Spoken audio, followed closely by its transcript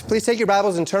Please take your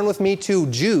Bibles and turn with me to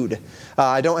Jude.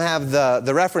 I don't have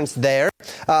the reference there.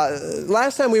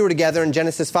 Last time we were together in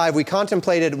Genesis 5, we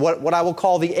contemplated what I will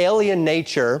call the alien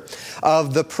nature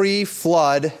of the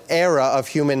pre-flood era of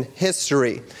human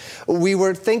history. We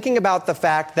were thinking about the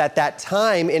fact that that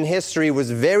time in history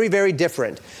was very, very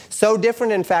different. So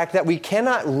different, in fact, that we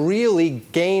cannot really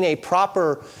gain a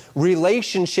proper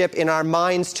relationship in our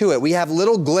minds to it. We have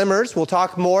little glimmers. We'll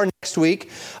talk more next week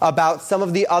about some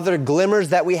of the other glimmers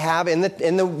that we have in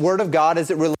the Word of God as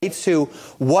it relates to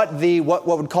what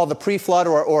would call the pre-flood,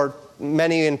 or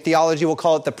many in theology will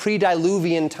call it the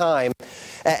pre-diluvian time,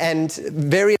 and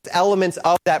various elements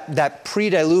of that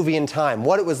pre-diluvian time,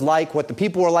 what it was like, what the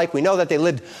people were like. We know that they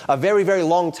lived a very, very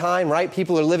long time, right?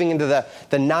 People are living into the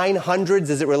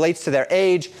 900s as it relates to their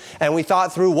age, and we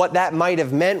thought through what that might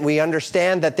have meant. We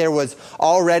understand that there was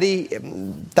already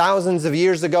thousands of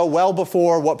years ago, well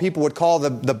before what people would call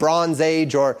the Bronze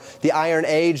Age or the Iron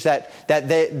Age, that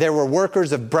there were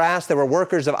workers of brass, there were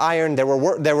workers of iron, there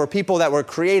were people that were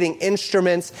creating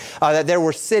instruments, that there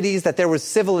were cities, that there was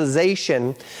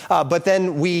civilization. But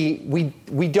then we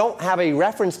don't have a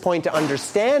reference point to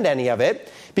understand any of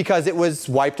it because it was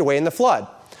wiped away in the flood.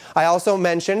 I also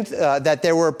mentioned that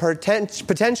there were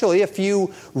potentially a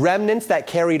few remnants that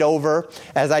carried over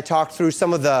as I talked through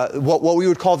some of what we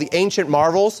would call the ancient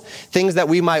marvels, things that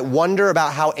we might wonder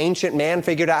about how ancient man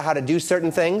figured out how to do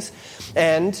certain things.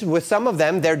 And with some of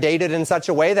them, they're dated in such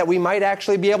a way that we might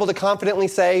actually be able to confidently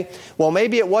say, well,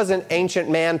 maybe it wasn't ancient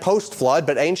man post-flood,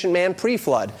 but ancient man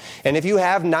pre-flood. And if you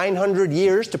have 900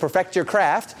 years to perfect your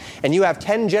craft, and you have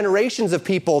 10 generations of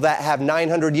people that have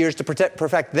 900 years to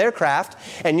perfect their craft,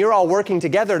 and you're all working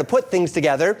together to put things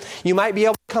together, you might be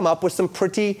able to come up with some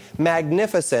pretty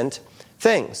magnificent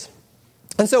things.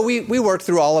 And so we worked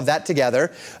through all of that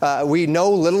together. We know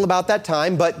little about that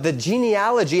time, but the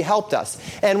genealogy helped us.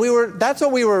 And that's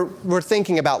what we were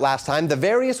thinking about last time, the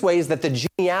various ways that the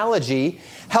genealogy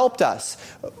helped us.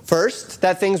 First,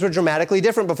 that things were dramatically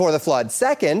different before the flood.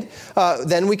 Second,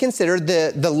 then we considered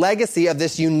the legacy of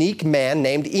this unique man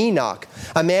named Enoch,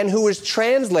 a man who was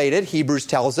translated, Hebrews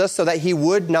tells us, so that he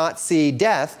would not see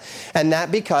death, and that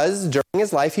because during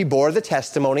his life he bore the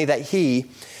testimony that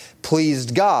he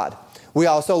pleased God. We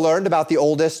also learned about the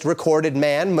oldest recorded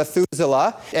man,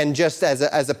 Methuselah, and just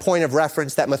as a point of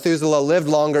reference that Methuselah lived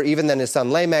longer even than his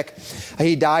son Lamech.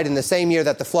 He died in the same year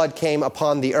that the flood came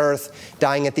upon the earth,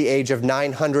 dying at the age of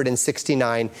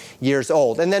 969 years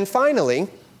old. And then finally,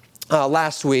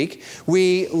 last week,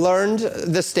 we learned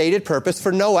the stated purpose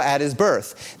for Noah at his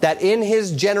birth, that in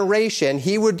his generation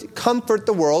he would comfort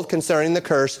the world concerning the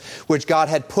curse which God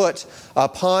had put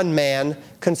upon man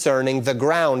concerning the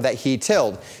ground that he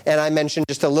tilled. And I mentioned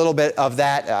just a little bit of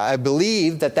that. I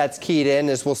believe that that's keyed in,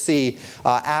 as we'll see,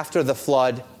 after the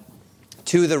flood,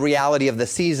 to the reality of the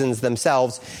seasons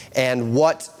themselves, and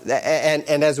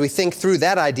as we think through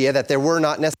that idea that there were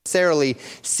not necessarily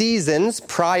seasons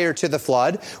prior to the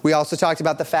flood. We also talked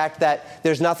about the fact that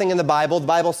there's nothing in the Bible. The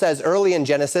Bible says early in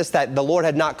Genesis that the Lord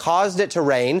had not caused it to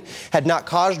rain, had not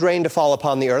caused rain to fall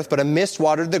upon the earth, but a mist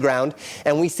watered the ground.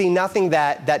 And we see nothing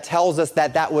that tells us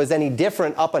that was any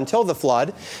different up until the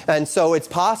flood. And so it's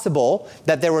possible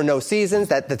that there were no seasons,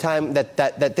 that the time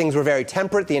that things were very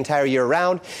temperate the entire year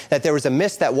round, that there was a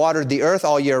mist that watered the earth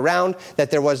all year round,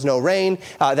 that there was no rain,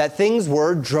 that things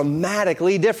were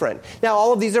dramatically different. Now,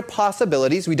 all of these are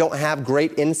possibilities. We don't have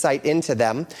great insight into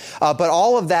them, but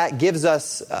all of that gives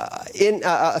us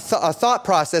a thought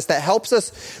process that helps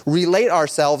us relate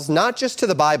ourselves not just to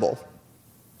the Bible,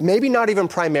 maybe not even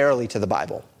primarily to the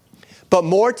Bible, but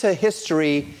more to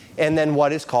history and then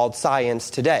what is called science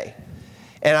today.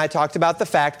 And I talked about the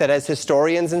fact that as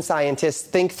historians and scientists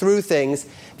think through things,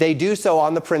 they do so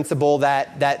on the principle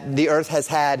that the earth has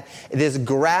had this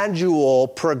gradual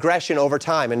progression over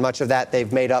time. And much of that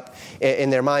they've made up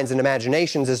in their minds and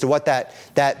imaginations as to what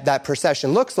that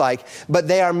procession looks like. But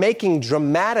they are making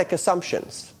dramatic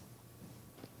assumptions.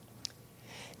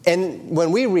 And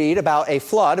when we read about a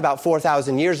flood about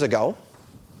 4,000 years ago,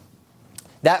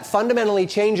 that fundamentally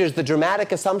changes the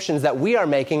dramatic assumptions that we are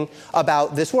making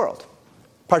about this world,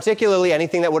 particularly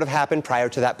anything that would have happened prior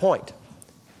to that point.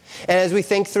 And as we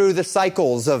think through the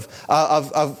cycles of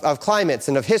climates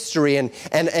and of history and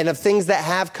of things that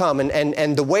have come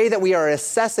and the way that we are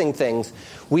assessing things,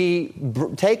 we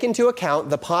take into account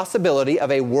the possibility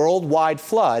of a worldwide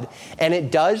flood, and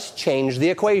it does change the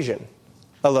equation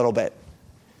a little bit.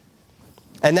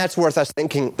 And that's worth us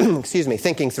thinking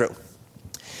through.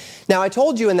 Now, I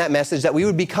told you in that message that we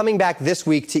would be coming back this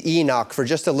week to Enoch for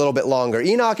just a little bit longer.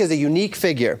 Enoch is a unique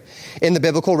figure in the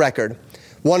biblical record.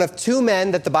 One of two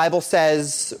men that the Bible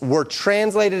says were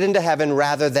translated into heaven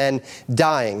rather than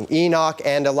dying, Enoch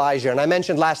and Elijah. And I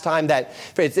mentioned last time that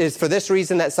it is for this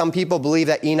reason that some people believe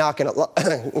that Enoch and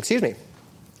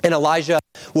and Elijah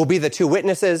will be the two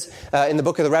witnesses in the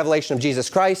book of the Revelation of Jesus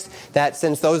Christ, that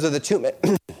since those are the two men...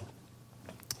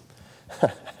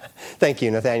 Thank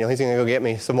you, Nathaniel. He's going to go get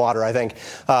me some water, I think.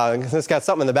 It's got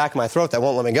something in the back of my throat that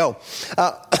won't let me go.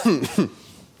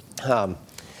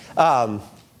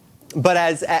 But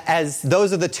as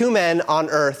those are the two men on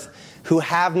earth who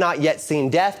have not yet seen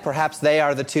death, perhaps they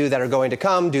are the two that are going to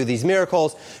come, do these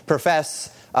miracles,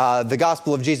 profess the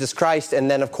gospel of Jesus Christ, and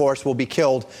then, of course, will be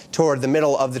killed toward the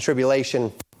middle of the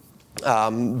tribulation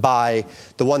by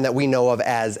the one that we know of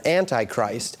as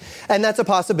Antichrist. And that's a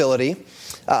possibility.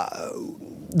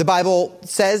 The Bible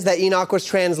says that Enoch was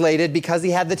translated because he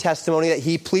had the testimony that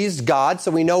he pleased God,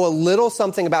 so we know a little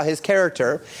something about his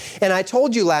character. And I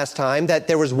told you last time that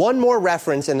there was one more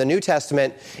reference in the New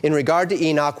Testament in regard to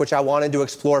Enoch, which I wanted to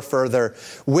explore further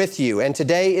with you. And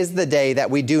today is the day that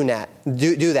we do that.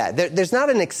 There's not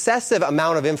an excessive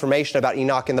amount of information about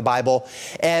Enoch in the Bible,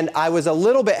 and I was a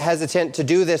little bit hesitant to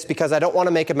do this because I don't want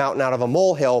to make a mountain out of a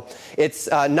molehill. It's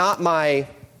not my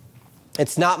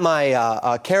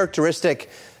characteristic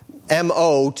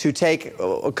MO to take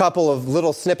a couple of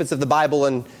little snippets of the Bible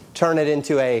and turn it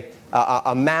into a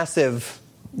massive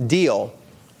deal.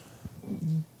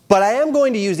 But I am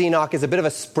going to use Enoch as a bit of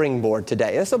a springboard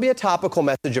today. This will be a topical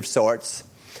message of sorts,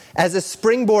 as a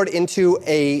springboard into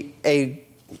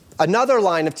another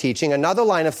line of teaching, another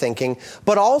line of thinking,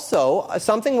 but also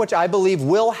something which I believe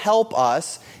will help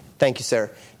us, thank you, sir,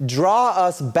 draw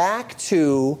us back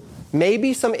to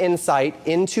maybe some insight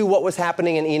into what was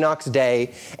happening in Enoch's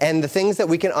day and the things that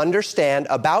we can understand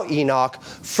about Enoch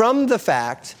from the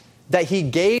fact that he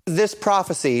gave this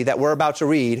prophecy that we're about to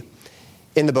read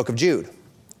in the book of Jude.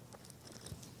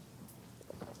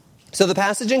 So the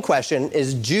passage in question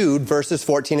is Jude verses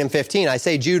 14 and 15. I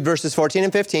say Jude verses 14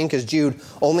 and 15 because Jude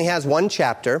only has one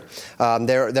chapter.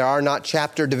 There are not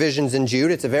chapter divisions in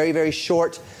Jude. It's a very, very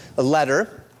short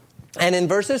letter. And in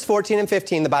verses 14 and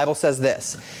 15, the Bible says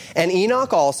this: "And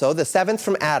Enoch also, the seventh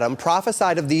from Adam,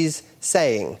 prophesied of these,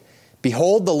 saying,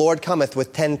 Behold, the Lord cometh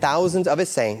with 10,000 of his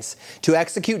saints, to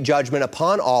execute judgment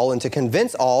upon all, and to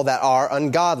convince all that are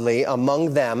ungodly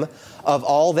among them of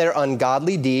all their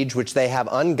ungodly deeds which they have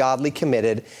ungodly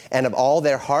committed, and of all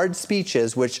their hard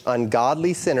speeches which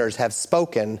ungodly sinners have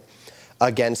spoken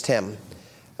against him."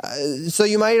 So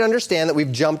you might understand that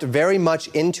we've jumped very much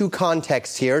into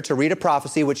context here to read a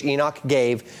prophecy which Enoch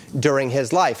gave during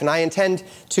his life. And I intend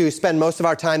to spend most of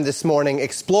our time this morning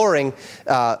exploring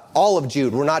all of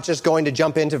Jude. We're not just going to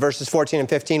jump into verses 14 and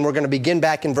 15. We're going to begin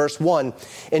back in verse 1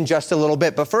 in just a little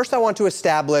bit. But first I want to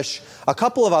establish a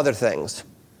couple of other things.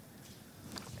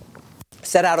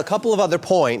 Set out a couple of other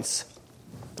points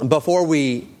before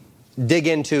we dig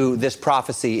into this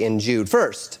prophecy in Jude.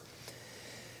 First,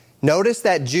 notice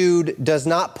that Jude does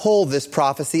not pull this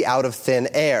prophecy out of thin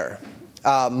air.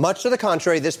 Much to the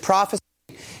contrary, this prophecy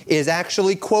is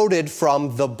actually quoted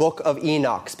from the book of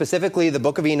Enoch, specifically the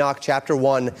book of Enoch, chapter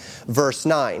 1, verse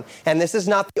 9. And this is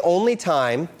not the only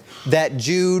time that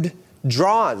Jude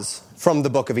draws from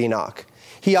the book of Enoch.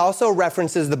 He also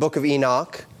references the book of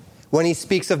Enoch when he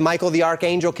speaks of Michael the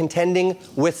archangel contending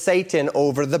with Satan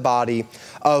over the body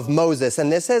of Moses.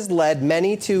 And this has led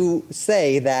many to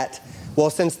say that, well,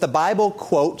 since the Bible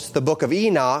quotes the book of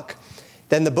Enoch,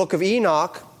 then the book of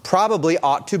Enoch probably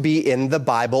ought to be in the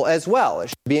Bible as well. It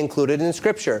should be included in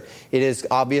Scripture. It is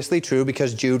obviously true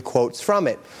because Jude quotes from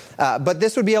it. But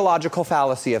this would be a logical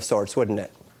fallacy of sorts, wouldn't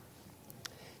it?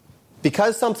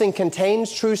 Because something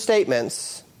contains true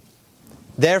statements,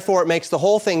 therefore it makes the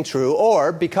whole thing true,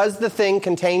 or because the thing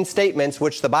contains statements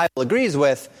which the Bible agrees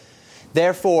with,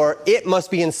 therefore it must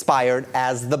be inspired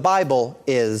as the Bible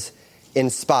is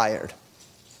inspired.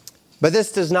 But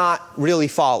this does not really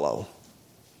follow.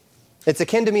 It's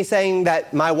akin to me saying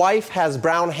that my wife has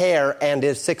brown hair and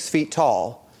is 6 feet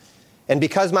tall. And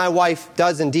because my wife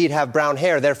does indeed have brown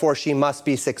hair, therefore she must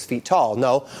be 6 feet tall.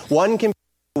 No, one can be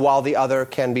true while the other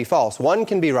can be false. One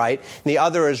can be right and the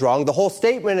other is wrong. The whole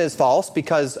statement is false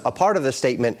because a part of the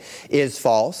statement is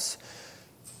false.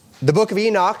 The book of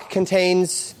Enoch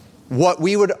contains what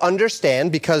we would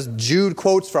understand, because Jude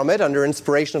quotes from it under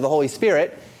inspiration of the Holy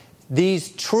Spirit,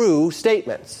 these true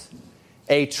statements.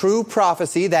 A true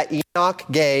prophecy that Enoch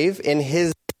gave in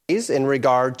his days in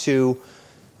regard to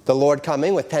the Lord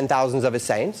coming with 10,000 of his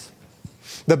saints.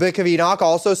 The book of Enoch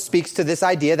also speaks to this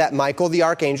idea that Michael the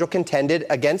archangel contended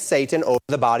against Satan over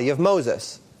the body of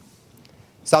Moses.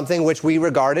 Something which we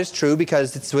regard as true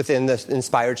because it's within the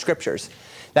inspired scriptures.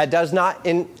 That does not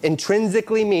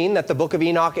intrinsically mean that the book of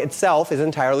Enoch itself is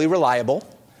entirely reliable,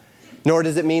 nor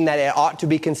does it mean that it ought to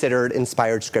be considered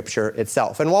inspired scripture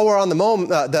itself. And while we're on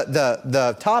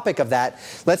the topic of that,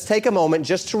 let's take a moment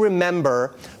just to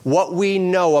remember what we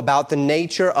know about the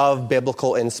nature of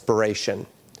biblical inspiration.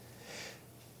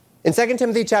 In 2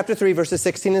 Timothy chapter 3, verses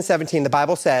 16 and 17, the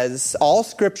Bible says, "All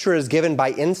scripture is given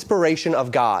by inspiration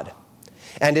of God,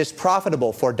 and is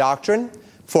profitable for doctrine,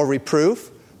 for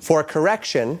reproof, for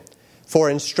correction, for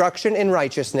instruction in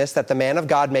righteousness, that the man of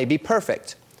God may be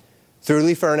perfect,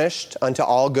 thoroughly furnished unto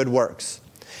all good works."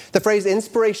 The phrase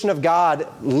inspiration of God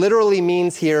literally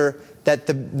means here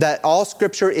that all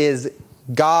scripture is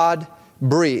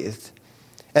God-breathed.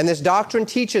 And this doctrine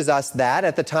teaches us that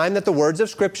at the time that the words of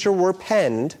scripture were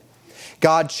penned,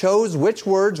 God chose which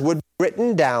words would be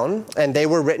written down, and they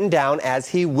were written down as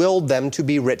he willed them to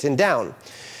be written down.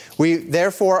 We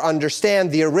therefore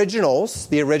understand the original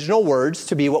words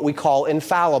to be what we call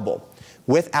infallible,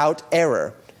 without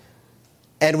error.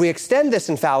 And we extend this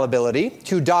infallibility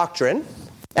to doctrine,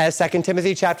 as 2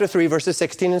 Timothy chapter 3, verses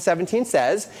 16 and 17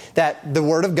 says, that the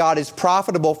word of God is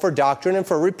profitable for doctrine and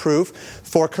for reproof,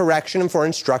 for correction and for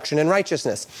instruction in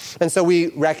righteousness. And so we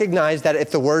recognize that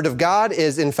if the word of God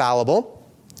is infallible,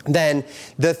 then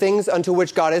the things unto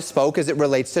which God has spoke as it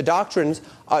relates to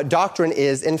doctrine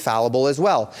is infallible as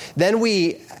well. Then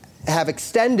we have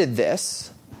extended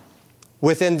this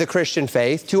within the Christian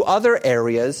faith to other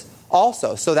areas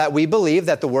also, so that we believe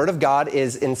that the word of God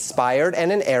is inspired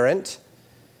and inerrant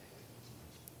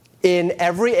in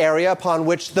every area upon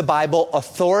which the Bible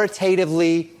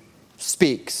authoritatively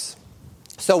speaks.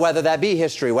 So whether that be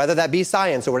history, whether that be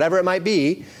science, or whatever it might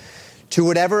be, to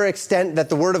whatever extent that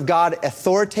the Word of God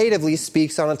authoritatively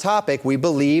speaks on a topic, we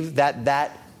believe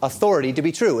that authority to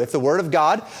be true. If the Word of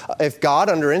God, if God,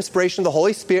 under inspiration of the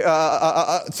Holy Spirit,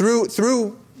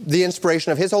 through the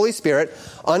inspiration of His Holy Spirit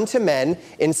unto men,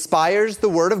 inspires the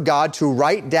Word of God to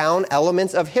write down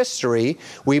elements of history,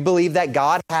 we believe that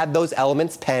God had those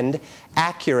elements penned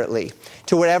accurately.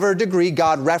 To whatever degree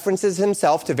God references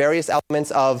Himself to various elements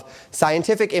of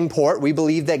scientific import, we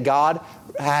believe that God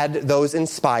had those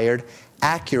inspired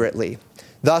accurately.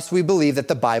 Thus, we believe that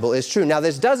the Bible is true. Now,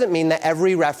 this doesn't mean that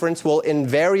every reference will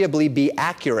invariably be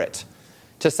accurate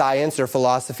to science or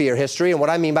philosophy or history, and what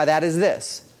I mean by that is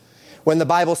this. When the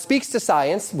Bible speaks to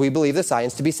science, we believe the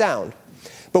science to be sound.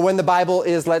 But when the Bible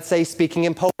is, let's say, speaking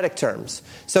in poetic terms,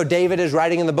 so David is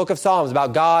writing in the book of Psalms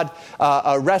about God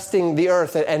resting the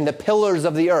earth and the pillars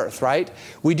of the earth, right?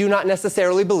 We do not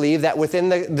necessarily believe that within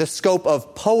the scope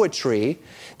of poetry,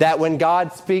 that when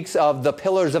God speaks of the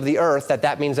pillars of the earth,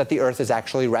 that means that the earth is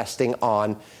actually resting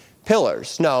on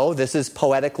pillars. No, this is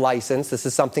poetic license. This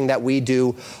is something that we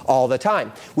do all the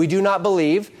time. We do not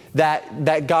believe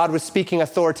that God was speaking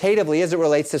authoritatively as it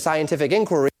relates to scientific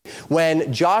inquiry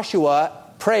when Joshua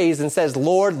prays and says,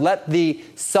 "Lord, let the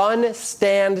sun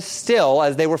stand still,"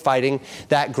 as they were fighting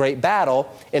that great battle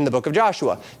in the book of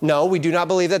Joshua. No, we do not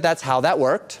believe that that's how that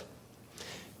worked.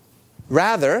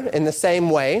 Rather, in the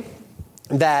same way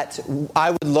that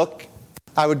I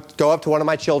would go up to one of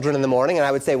my children in the morning and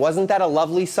I would say, "Wasn't that a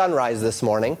lovely sunrise this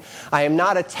morning?" I am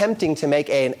not attempting to make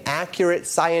an accurate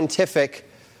scientific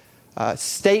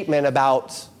statement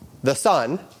about the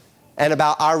sun and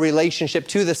about our relationship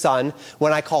to the sun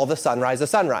when I call the sunrise a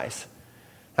sunrise.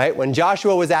 Right? When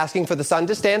Joshua was asking for the sun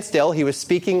to stand still, he was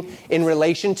speaking in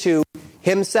relation to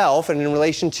himself and in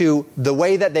relation to the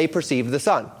way that they perceived the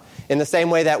sun. In the same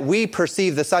way that we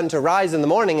perceive the sun to rise in the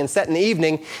morning and set in the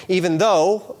evening, even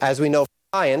though, as we know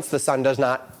from science, the sun does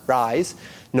not rise,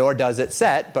 nor does it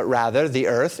set, but rather the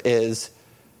earth is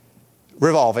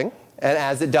revolving. And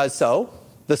as it does so,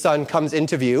 the sun comes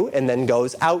into view and then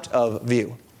goes out of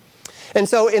view. And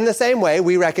so in the same way,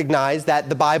 we recognize that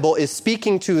the Bible is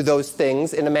speaking to those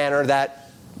things in a manner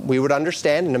that we would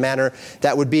understand, in a manner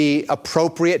that would be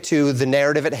appropriate to the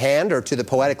narrative at hand or to the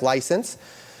poetic license.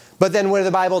 But then where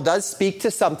the Bible does speak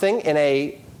to something in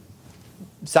a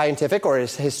scientific or a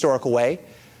historical way,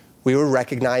 we would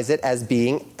recognize it as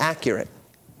being accurate.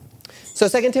 So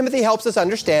 2 Timothy helps us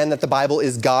understand that the Bible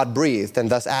is God-breathed and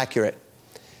thus accurate.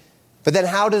 But then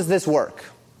how does this work?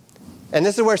 And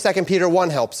this is where 2 Peter 1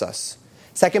 helps us.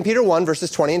 2 Peter 1, verses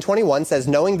 20 and 21 says,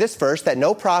 "Knowing this first, that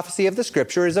no prophecy of the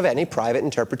Scripture is of any private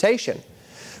interpretation.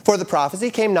 For the prophecy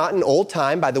came not in old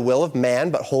time by the will of man,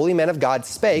 but holy men of God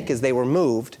spake as they were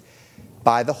moved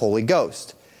by the Holy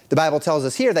Ghost." The Bible tells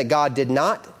us here that God did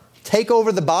not take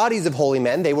over the bodies of holy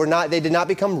men. They did not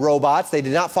become robots. They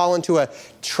did not fall into a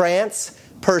trance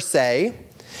per se.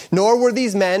 Nor were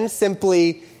these men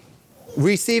simply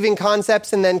receiving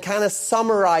concepts and then kind of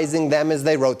summarizing them as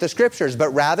they wrote the Scriptures. But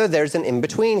rather, there's an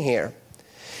in-between here.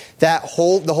 that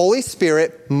the Holy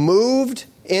Spirit moved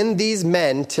in these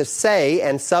men to say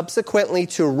and subsequently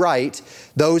to write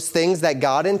those things that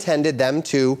God intended them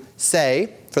to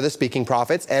say for the speaking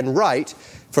prophets and write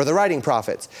for the writing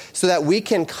prophets, so that we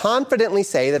can confidently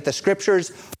say that the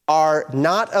Scriptures are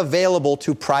not available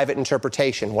to private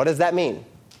interpretation. What does that mean?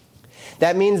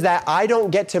 That means that I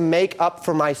don't get to make up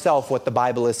for myself what the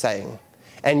Bible is saying.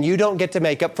 And you don't get to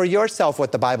make up for yourself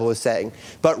what the Bible is saying.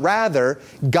 But rather,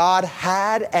 God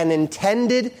had an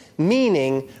intended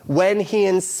meaning when He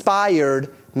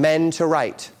inspired men to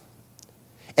write.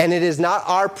 And it is not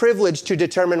our privilege to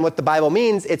determine what the Bible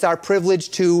means. It's our privilege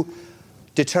to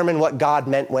determine what God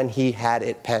meant when He had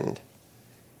it penned.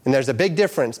 And there's a big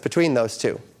difference between those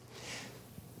two.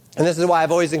 And this is why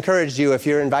I've always encouraged you, if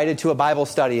you're invited to a Bible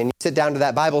study and you sit down to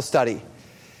that Bible study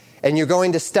and you're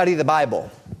going to study the Bible,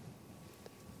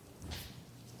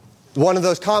 one of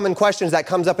those common questions that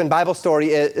comes up in Bible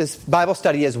study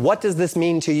is, what does this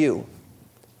mean to you?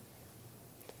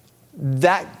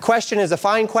 That question is a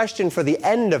fine question for the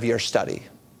end of your study.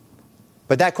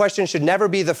 But that question should never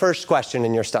be the first question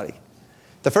in your study.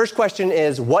 The first question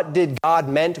is, what did God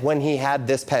meant when He had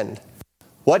this penned?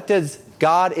 What does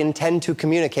God intend to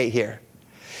communicate here?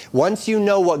 Once you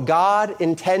know what God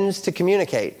intends to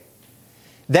communicate,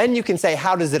 then you can say,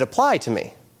 how does it apply to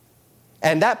me?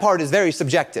 And that part is very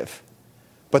subjective.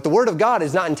 But the Word of God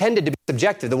is not intended to be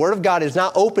subjective. The Word of God is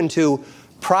not open to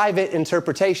private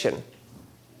interpretation.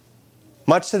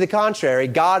 Much to the contrary,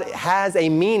 God has a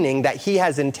meaning that He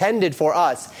has intended for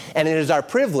us, and it is our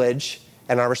privilege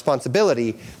and our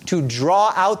responsibility to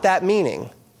draw out that meaning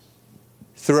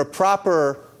through a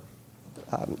proper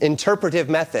interpretive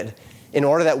method in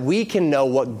order that we can know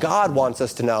what God wants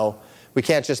us to know. We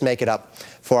can't just make it up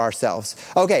for ourselves.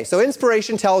 Okay, so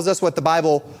inspiration tells us what the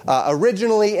Bible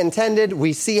originally intended.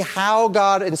 We see how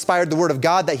God inspired the Word of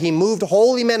God, that He moved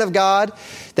holy men of God,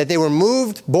 that they were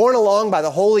moved, borne along by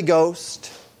the Holy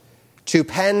Ghost to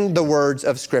pen the words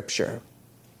of Scripture.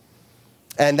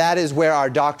 And that is where our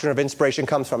doctrine of inspiration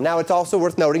comes from. Now, it's also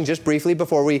worth noting, just briefly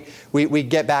before we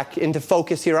get back into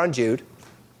focus here on Jude,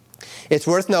 it's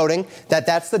worth noting that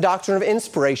that's the doctrine of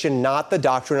inspiration, not the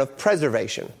doctrine of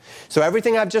preservation. So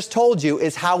everything I've just told you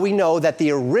is how we know that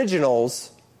the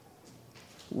originals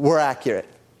were accurate.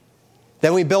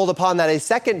 Then we build upon that a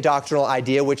second doctrinal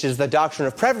idea, which is the doctrine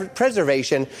of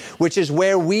preservation, which is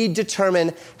where we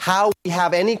determine how we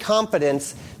have any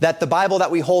confidence that the Bible that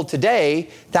we hold today,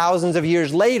 thousands of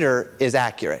years later, is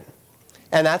accurate.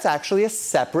 And that's actually a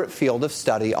separate field of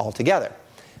study altogether.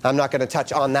 I'm not going to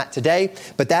touch on that today,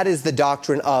 but that is the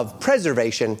doctrine of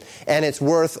preservation, and it's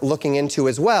worth looking into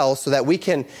as well so that we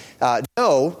can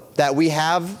know that we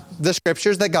have the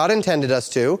Scriptures that God intended us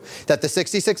to, that the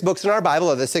 66 books in our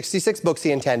Bible are the 66 books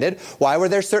He intended. Why were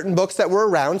there certain books that were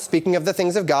around, speaking of the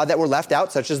things of God, that were left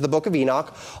out, such as the book of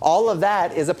Enoch? All of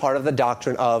that is a part of the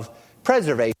doctrine of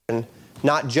preservation,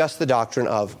 not just the doctrine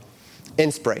of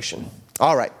inspiration.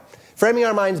 All right, framing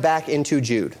our minds back into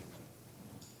Jude.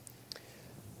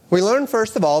 We learn,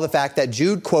 first of all, the fact that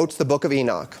Jude quotes the book of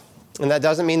Enoch. And that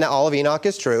doesn't mean that all of Enoch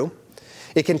is true.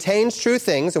 It contains true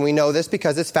things, and we know this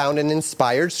because it's found in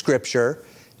inspired Scripture,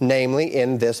 namely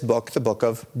in this book, the book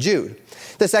of Jude.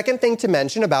 The second thing to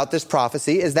mention about this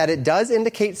prophecy is that it does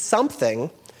indicate something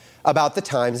about the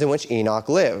times in which Enoch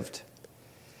lived.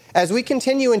 As we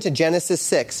continue into Genesis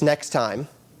 6 next time,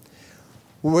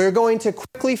 we're going to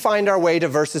quickly find our way to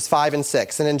verses 5 and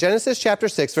 6. And in Genesis chapter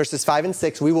 6, verses 5 and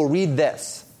 6, we will read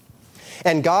this.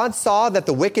 And God saw that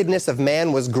the wickedness of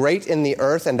man was great in the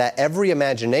earth, and that every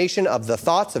imagination of the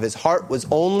thoughts of his heart was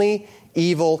only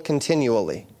evil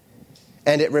continually.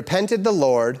 And it repented the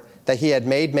Lord that He had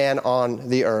made man on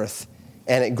the earth,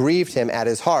 and it grieved Him at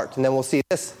His heart. And then we'll see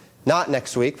this, not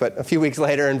next week, but a few weeks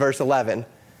later in verse 11.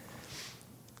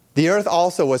 The earth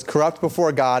also was corrupt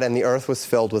before God, and the earth was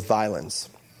filled with violence.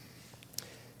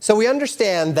 So we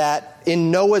understand that in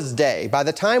Noah's day, by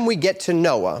the time we get to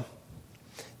Noah,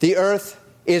 the earth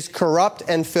is corrupt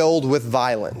and filled with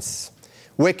violence,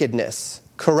 wickedness,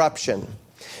 corruption.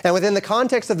 And within the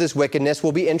context of this wickedness,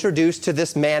 we'll be introduced to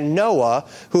this man Noah,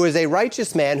 who is a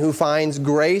righteous man who finds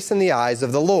grace in the eyes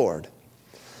of the Lord.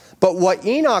 But what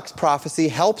Enoch's prophecy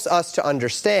helps us to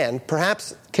understand,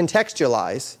 perhaps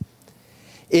contextualize,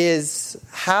 is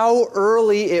how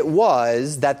early it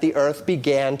was that the earth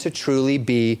began to truly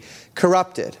be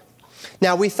corrupted.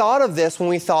 Now, we thought of this when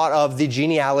we thought of the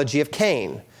genealogy of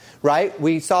Cain. Right?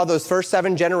 We saw those first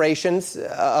 7 generations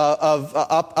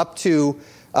up to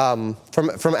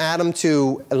from Adam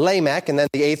to Lamech, and then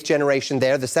the 8th generation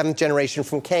there, the 7th generation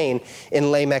from Cain in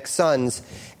Lamech's sons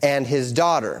and his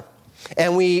daughter.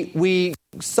 And we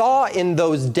saw in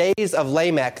those days of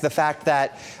Lamech the fact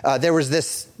that there was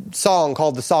this song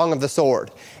called the Song of the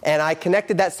Sword. And I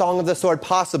connected that Song of the Sword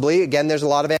possibly, again, there's a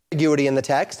lot of ambiguity in the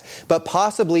text, but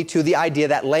possibly to the idea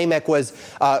that Lamech was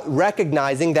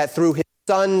recognizing that through his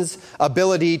son's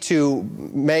ability to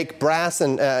make brass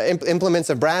and implements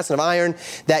of brass and of iron,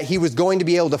 that he was going to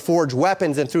be able to forge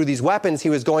weapons, and through these weapons he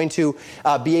was going to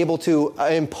be able to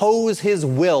impose his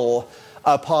will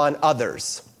upon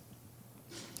others.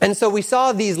 And so we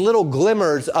saw these little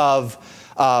glimmers of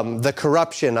the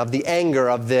corruption, of the anger,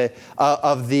 of the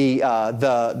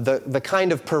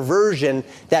kind of perversion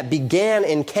that began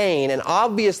in Cain and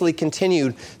obviously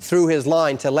continued through his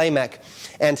line to Lamech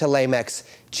and to Lamech's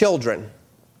children.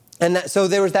 And so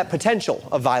there was that potential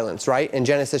of violence, right, in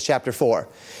Genesis chapter 4.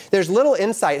 There's little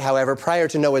insight, however, prior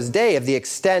to Noah's day of the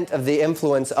extent of the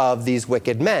influence of these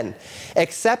wicked men,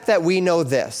 except that we know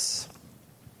this.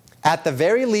 At the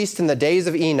very least in the days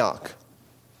of Enoch,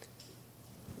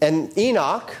 and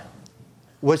Enoch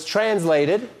was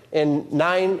translated in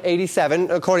 987.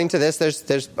 According to this,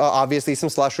 there's obviously some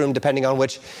slush room depending on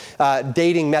which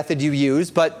dating method you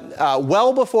use, but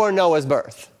well before Noah's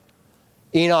birth,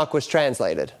 Enoch was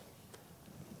translated.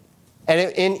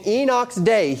 And in Enoch's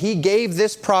day, he gave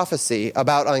this prophecy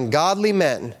about ungodly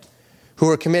men who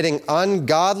were committing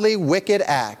ungodly, wicked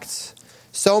acts,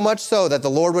 so much so that the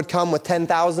Lord would come with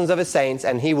 10,000s of his saints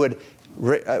and he would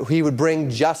bring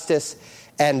justice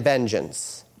and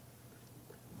vengeance.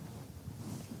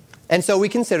 And so we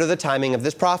consider the timing of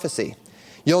this prophecy.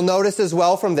 You'll notice as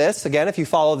well from this, again, if you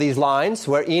follow these lines,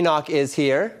 where Enoch is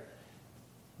here,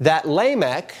 that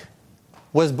Lamech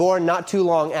was born not too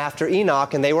long after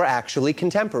Enoch, and they were actually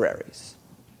contemporaries.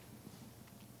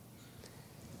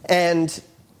 And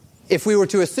if we were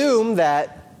to assume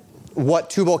that what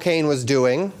Tubal-Cain was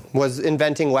doing was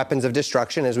inventing weapons of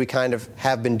destruction, as we kind of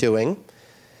have been doing,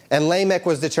 and Lamech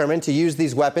was determined to use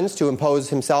these weapons to impose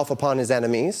himself upon his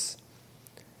enemies,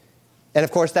 and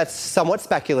of course that's somewhat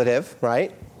speculative,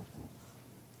 right?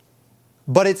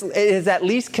 But it is at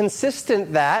least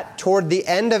consistent that toward the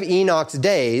end of Enoch's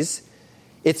days,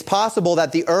 it's possible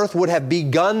that the earth would have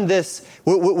begun this,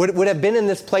 would have been in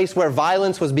this place where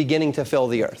violence was beginning to fill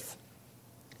the earth.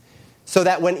 So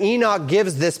that when Enoch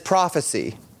gives this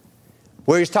prophecy,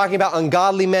 where he's talking about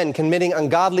ungodly men committing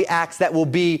ungodly acts that will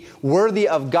be worthy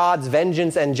of God's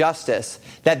vengeance and justice,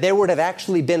 that there would have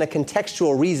actually been a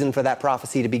contextual reason for that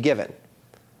prophecy to be given.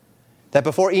 That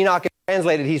before Enoch is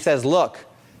translated, he says, look,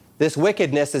 this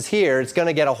wickedness is here, it's going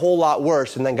to get a whole lot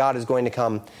worse, and then God is going to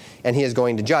come and he is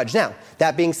going to judge. Now,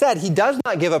 that being said, he does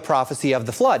not give a prophecy of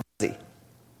the flood, does he?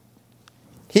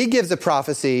 He gives a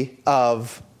prophecy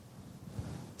of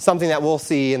something that we'll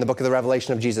see in the book of the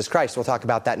Revelation of Jesus Christ. We'll talk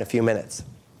about that in a few minutes.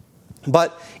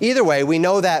 But either way, we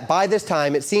know that by this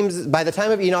time, it seems, by the time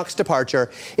of Enoch's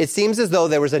departure, it seems as though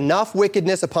there was enough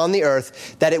wickedness upon the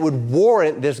earth that it would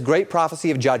warrant this great prophecy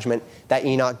of judgment that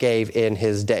Enoch gave in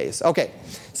his days. Okay,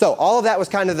 so all of that was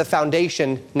kind of the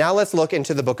foundation. Now let's look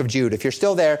into the book of Jude. If you're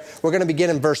still there, we're going to begin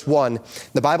in verse 1.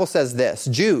 The Bible says this,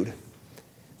 Jude,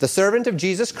 the servant of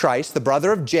Jesus Christ, the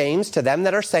brother of James, to them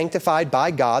that are sanctified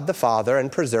by God the Father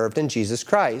and preserved in Jesus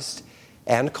Christ,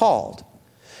 and called.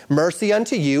 Mercy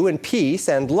unto you and peace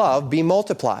and love be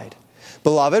multiplied.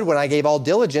 Beloved, when I gave all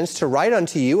diligence to write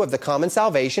unto you of the common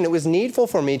salvation, it was needful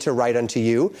for me to write unto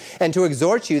you and to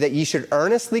exhort you that ye should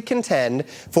earnestly contend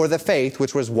for the faith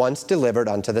which was once delivered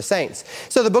unto the saints.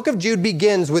 So the book of Jude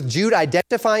begins with Jude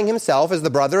identifying himself as the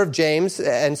brother of James,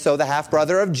 and so the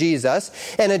half-brother of Jesus,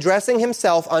 and addressing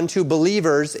himself unto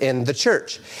believers in the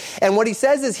church. And what he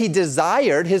says is he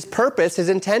desired, his purpose, his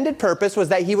intended purpose was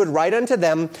that he would write unto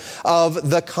them of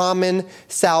the common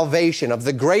salvation, of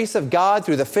the grace of God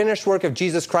through the finished work of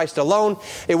Jesus Christ alone.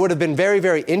 It would have been very,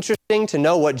 very interesting to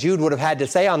know what Jude would have had to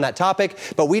say on that topic,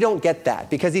 but we don't get that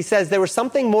because he says there was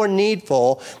something more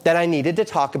needful that I needed to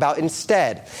talk about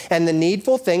instead. And the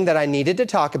needful thing that I needed to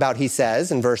talk about, he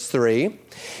says in verse 3,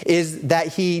 is that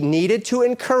he needed to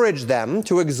encourage them,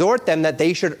 to exhort them that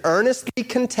they should earnestly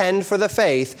contend for the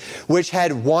faith which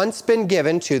had once been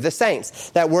given to the saints.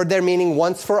 That word there meaning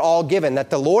once for all given, that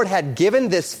the Lord had given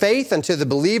this faith unto the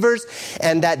believers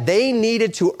and that they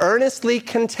needed to earnestly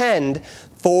contend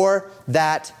for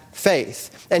that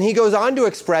faith. And he goes on to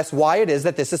express why it is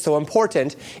that this is so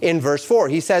important in verse 4.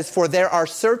 He says, for there are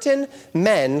certain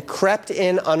men crept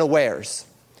in unawares,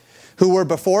 who were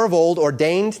before of old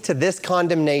ordained to this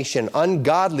condemnation,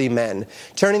 ungodly men,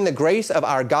 turning the grace of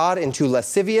our God into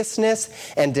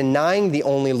lasciviousness and denying the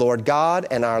only Lord God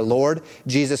and our Lord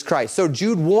Jesus Christ. So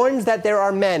Jude warns that there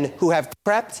are men who have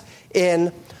crept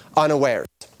in unawares.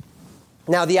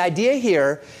 Now, the idea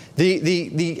here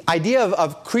The idea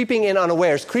of creeping in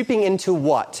unawares, creeping into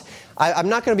what? I'm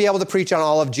not going to be able to preach on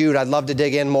all of Jude. I'd love to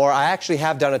dig in more. I actually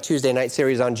have done a Tuesday night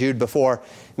series on Jude before.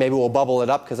 Maybe we'll bubble it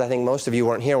up because I think most of you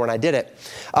weren't here when I did it.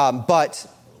 But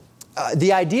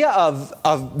the idea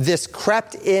of this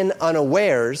crept in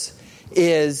unawares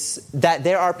is that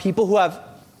there are people who have,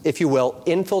 if you will,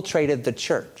 infiltrated the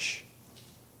church,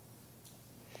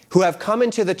 who have come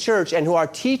into the church and who are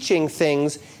teaching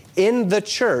things in the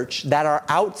church that are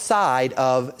outside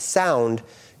of sound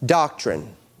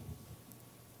doctrine.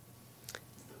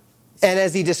 And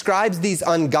as he describes these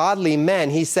ungodly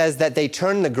men, he says that they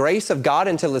turn the grace of God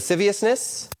into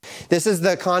lasciviousness. This is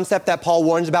the concept that Paul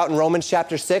warns about in Romans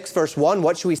chapter 6, verse 1.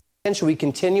 What should we sin? Should we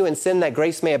continue in sin that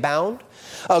grace may abound?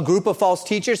 A group of false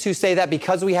teachers who say that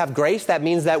because we have grace, that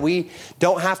means that we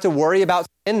don't have to worry about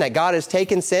sin, that God has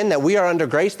taken sin, that we are under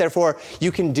grace. Therefore,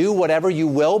 you can do whatever you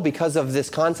will because of this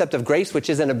concept of grace, which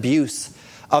is an abuse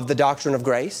of the doctrine of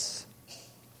grace.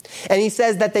 And he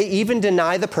says that they even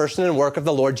deny the person and work of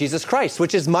the Lord Jesus Christ,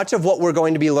 which is much of what we're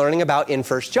going to be learning about in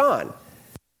 1 John.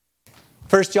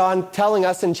 1 John telling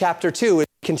us in chapter 2, as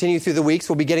we continue through the weeks,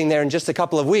 we'll be getting there in just a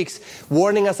couple of weeks,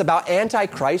 warning us about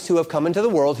antichrists who have come into the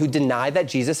world who deny that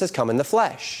Jesus has come in the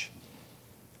flesh.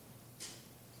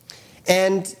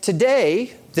 And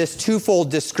today, this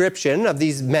twofold description of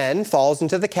these men falls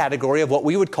into the category of what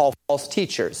we would call false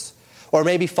teachers, or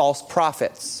maybe false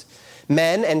prophets.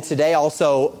 Men, and today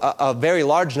also a very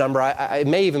large number, I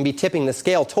may even be tipping the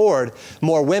scale toward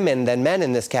more women than men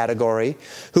in this category,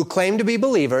 who claim to be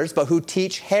believers, but who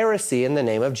teach heresy in the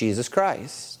name of Jesus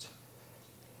Christ.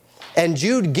 And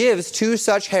Jude gives two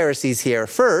such heresies here.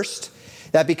 First,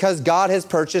 that because God has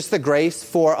purchased the grace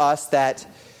for us that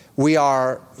we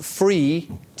are free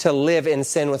to live in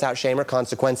sin without shame or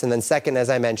consequence. And then second, as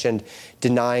I mentioned,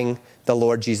 denying the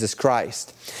Lord Jesus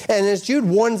Christ. And as Jude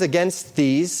warns against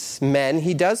these men,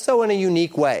 he does so in a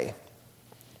unique way.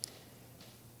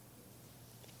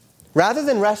 Rather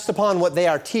than rest upon what they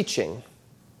are teaching,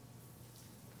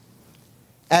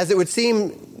 as it would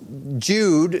seem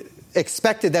Jude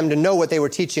expected them to know what they were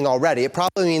teaching already. It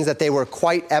probably means that they were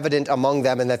quite evident among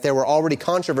them and that there were already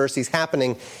controversies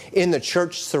happening in the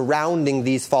church surrounding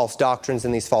these false doctrines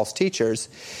and these false teachers.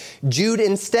 Jude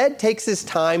instead takes his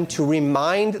time to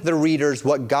remind the readers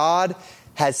what God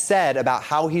has said about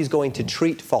how he's going to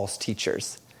treat false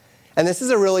teachers. And this is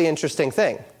a really interesting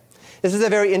thing. This is a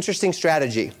very interesting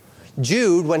strategy.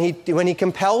 Jude, when he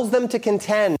compels them to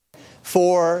contend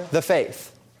for the faith,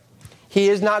 he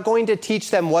is not going to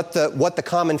teach them what the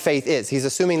common faith is. He's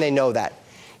assuming they know that.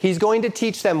 He's going to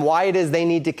teach them why it is they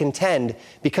need to contend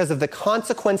because of the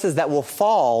consequences that will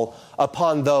fall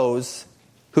upon those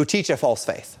who teach a false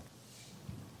faith.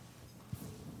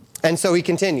 And so he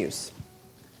continues.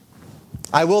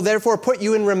 I will therefore put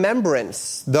you in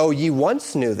remembrance, though ye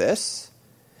once knew this,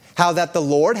 how that the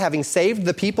Lord, having saved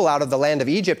the people out of the land of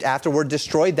Egypt, afterward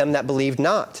destroyed them that believed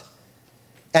not.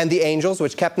 And the angels,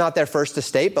 which kept not their first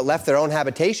estate, but left their own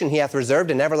habitation, he hath reserved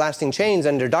in everlasting chains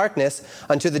under darkness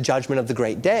unto the judgment of the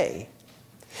great day.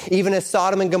 Even as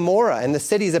Sodom and Gomorrah and the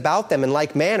cities about them in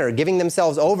like manner, giving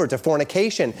themselves over to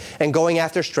fornication and going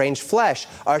after strange flesh,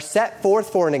 are set forth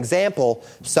for an example,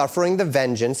 suffering the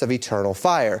vengeance of eternal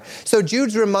fire. So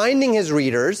Jude's reminding his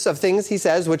readers of things, he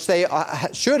says, which they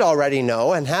should already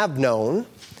know and have known,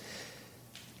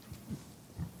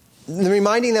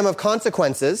 reminding them of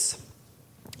consequences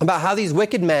about how these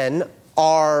wicked men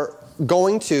are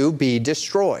going to be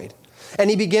destroyed. And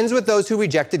he begins with those who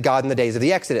rejected God in the days of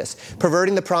the Exodus,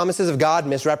 perverting the promises of God,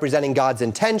 misrepresenting God's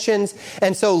intentions,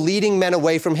 and so leading men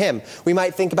away from him. We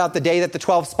might think about the day that the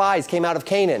 12 spies came out of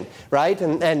Canaan, right?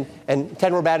 And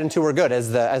 10 were bad and 2 were good,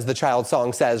 as the child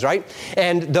song says, right?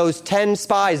 And those 10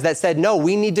 spies that said, no,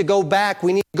 we need to go back.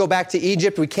 We need to go back to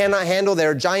Egypt. We cannot handle,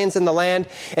 there are giants in the land.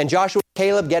 And Joshua and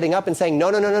Caleb getting up and saying,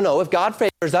 no. If God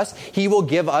favors us, he will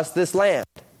give us this land.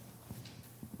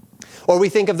 Or we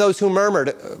think of those who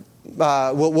murmured.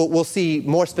 We'll see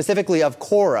more specifically of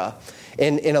Korah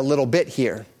in a little bit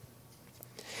here.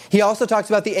 He also talks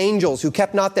about the angels who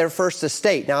kept not their first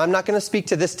estate. Now, I'm not going to speak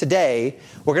to this today.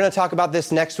 We're going to talk about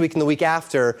this next week and the week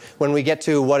after when we get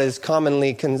to what is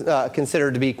commonly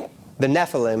considered to be the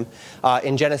Nephilim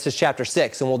in Genesis chapter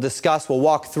 6. And we'll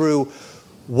walk through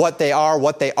what they are,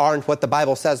 what they aren't, what the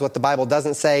Bible says, what the Bible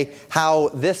doesn't say, how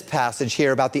this passage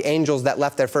here about the angels that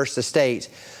left their first estate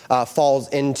falls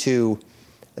into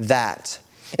that.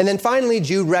 And then finally,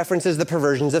 Jude references the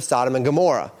perversions of Sodom and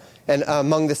Gomorrah and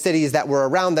among the cities that were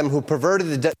around them who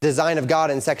perverted the design of God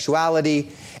in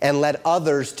sexuality and led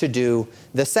others to do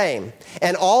the same.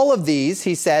 And all of these,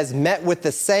 he says, met with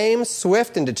the same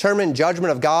swift and determined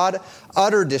judgment of God,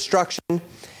 utter destruction.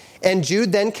 And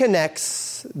Jude then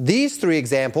connects these three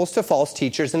examples to false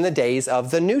teachers in the days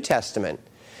of the New Testament.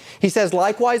 He says,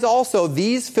 likewise also,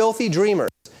 these filthy dreamers,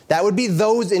 that would be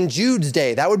those in Jude's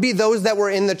day. That would be those that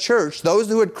were in the church, those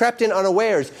who had crept in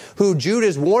unawares, who Jude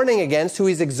is warning against, who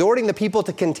he's exhorting the people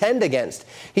to contend against.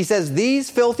 He says, these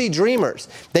filthy dreamers,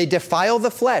 they defile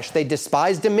the flesh, they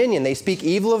despise dominion, they speak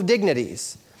evil of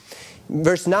dignities.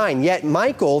 Verse 9, yet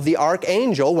Michael, the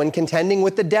archangel, when contending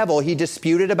with the devil, he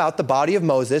disputed about the body of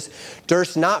Moses,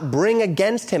 durst not bring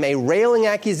against him a railing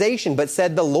accusation, but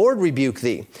said, the Lord rebuke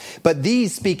thee. But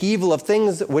these speak evil of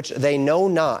things which they know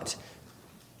not,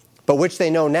 but what they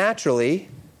know naturally,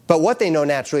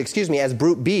 as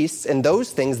brute beasts, and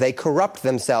those things they corrupt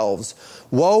themselves.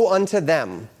 Woe unto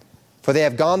them! For they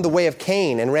have gone the way of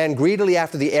Cain, and ran greedily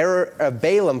after the error of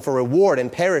Balaam for reward,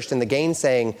 and perished in the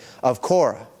gainsaying of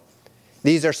Korah.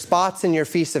 These are spots in your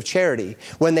feasts of charity,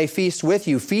 when they feast with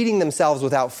you, feeding themselves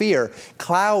without fear.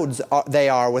 Clouds they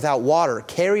are without water,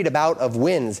 carried about of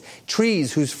winds,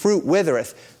 trees whose fruit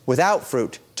withereth, without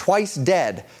fruit, twice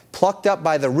dead, plucked up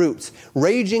by the roots,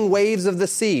 raging waves of the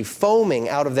sea, foaming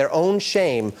out of their own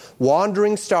shame,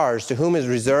 wandering stars to whom is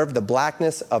reserved the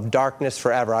blackness of darkness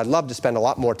forever. I'd love to spend a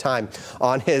lot more time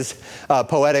on his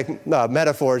poetic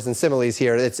metaphors and similes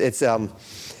here. It's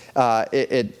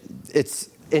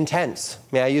intense.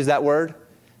 May I use that word?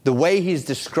 The way he's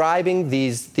describing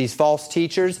these false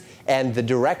teachers and the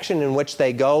direction in which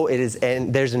they go,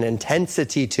 there's an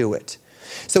intensity to it.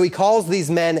 So he calls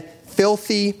these men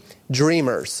filthy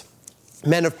dreamers,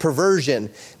 men of perversion,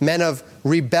 men of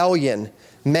rebellion,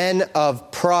 men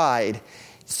of pride.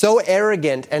 So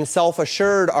arrogant and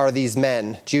self-assured are these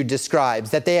men, Jude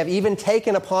describes, that they have even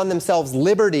taken upon themselves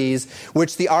liberties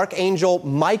which the archangel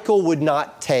Michael would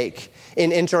not take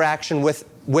in interaction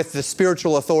with the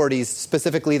spiritual authorities,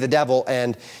 specifically the devil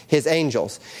and his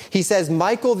angels. He says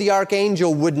Michael the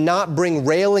archangel would not bring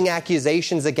railing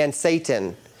accusations against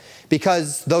Satan,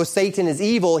 because though Satan is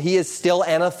evil, he is still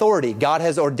an authority. God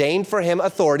has ordained for him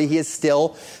authority. He is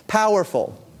still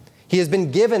powerful. He has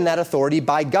been given that authority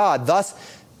by God. Thus,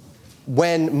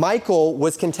 when Michael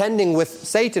was contending with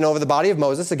Satan over the body of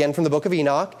Moses, again from the book of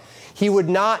Enoch, he would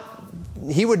not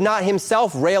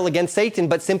himself rail against Satan,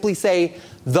 but simply say,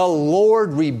 the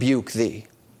Lord rebuke thee.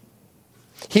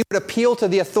 He would appeal to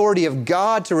the authority of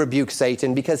God to rebuke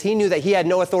Satan, because he knew that he had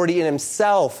no authority in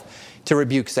himself to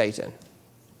rebuke Satan.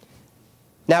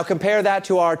 Now compare that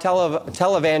to our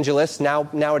televangelists,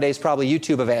 nowadays probably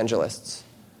YouTube evangelists,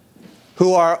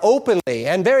 who are openly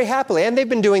and very happily, and they've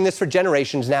been doing this for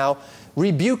generations now,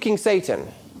 rebuking Satan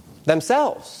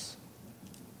themselves,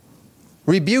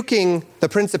 rebuking the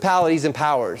principalities and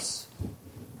powers.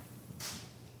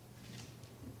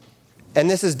 And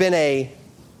this has been an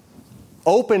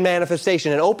open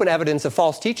manifestation and open evidence of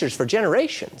false teachers for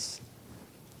generations.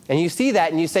 And you see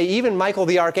that and you say, even Michael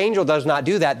the archangel does not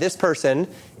do that. This person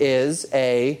is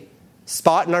a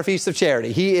spot in our feast of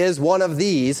charity. He is one of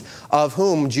these of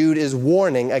whom Jude is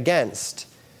warning against.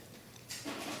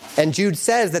 And Jude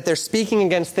says that they're speaking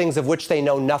against things of which they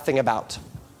know nothing about.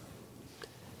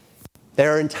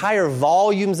 There are entire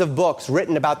volumes of books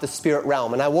written about the spirit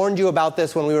realm. And I warned you about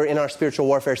this when we were in our spiritual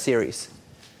warfare series.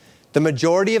 The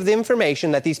majority of the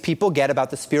information that these people get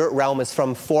about the spirit realm is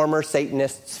from former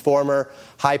Satanists, former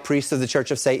high priests of the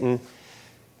Church of Satan.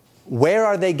 Where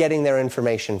are they getting their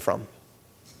information from?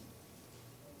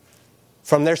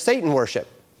 From their Satan worship.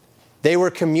 They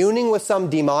were communing with some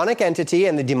demonic entity,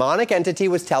 and the demonic entity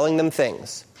was telling them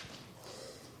things.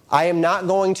 I am not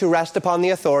going to rest upon the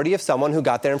authority of someone who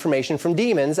got their information from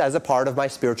demons as a part of my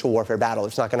spiritual warfare battle.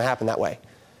 It's not going to happen that way.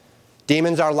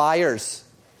 Demons are liars.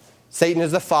 Satan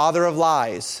is the father of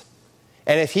lies.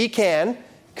 And if he can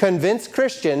convince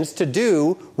Christians to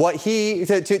do what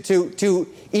to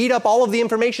eat up all of the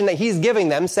information that he's giving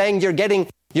them, saying you're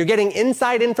getting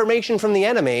inside information from the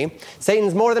enemy,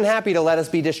 Satan's more than happy to let us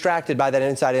be distracted by that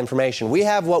inside information. We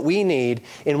have what we need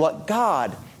in what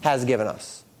God has given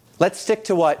us. Let's stick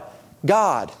to what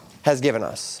God has given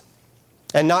us.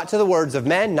 And not to the words of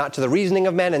men, not to the reasoning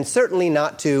of men, and certainly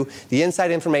not to the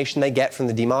inside information they get from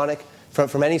the demonic,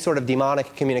 from any sort of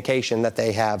demonic communication that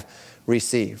they have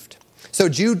received. So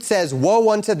Jude says, woe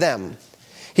unto them.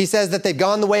 He says that they've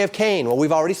gone the way of Cain. Well,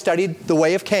 we've already studied the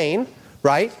way of Cain,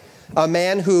 right? A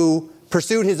man who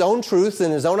pursued his own truths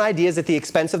and his own ideas at the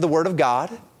expense of the Word of God.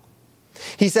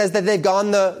 He says that they've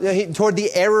gone toward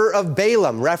the error of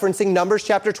Balaam, referencing Numbers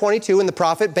chapter 22 and the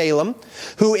prophet Balaam,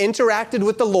 who interacted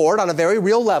with the Lord on a very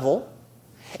real level,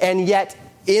 and yet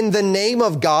in the name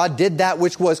of God did that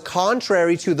which was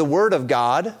contrary to the Word of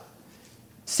God,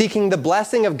 seeking the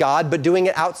blessing of God, but doing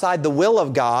it outside the will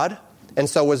of God, and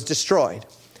so was destroyed.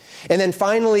 And then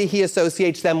finally, he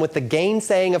associates them with the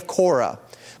gainsaying of Korah.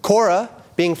 Korah,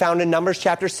 being found in Numbers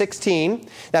chapter 16,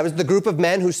 that was the group of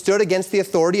men who stood against the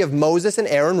authority of Moses and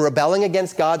Aaron, rebelling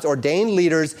against God's ordained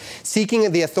leaders,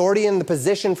 seeking the authority and the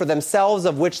position for themselves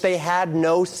of which they had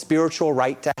no spiritual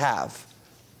right to have.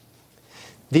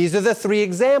 These are the three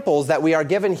examples that we are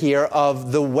given here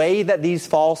of the way that these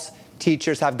false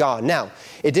teachers have gone. Now,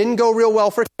 it didn't go real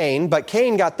well for Cain, but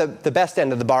Cain got the best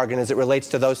end of the bargain as it relates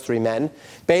to those three men.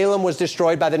 Balaam was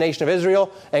destroyed by the nation of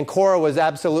Israel, and Korah was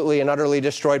absolutely and utterly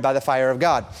destroyed by the fire of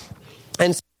God.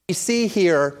 And so we see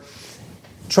here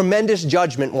tremendous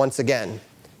judgment once again.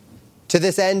 To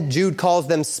this end, Jude calls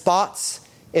them spots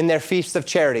in their feasts of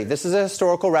charity. This is a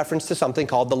historical reference to something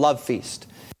called the love feast.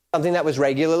 Something that was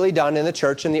regularly done in the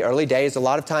church in the early days. A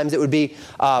lot of times it would be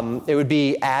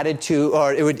added to,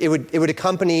 or it would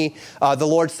accompany the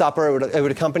Lord's Supper. It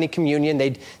would accompany communion.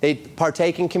 They'd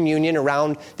partake in communion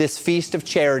around this feast of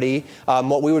charity,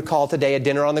 what we would call today a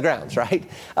dinner on the grounds, right?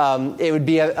 It would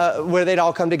be where they'd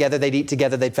all come together. They'd eat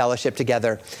together. They'd fellowship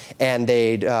together, and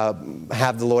they'd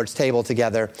have the Lord's table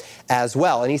together as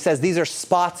well. And he says these are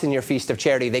spots in your feast of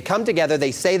charity. They come together.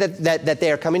 They say that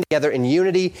they are coming together in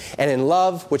unity and in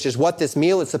love, which is what this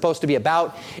meal is supposed to be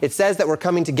about. It says that we're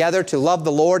coming together to love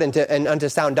the Lord and unto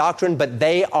sound doctrine, but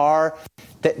they are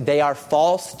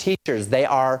false teachers.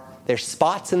 They're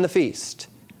spots in the feast.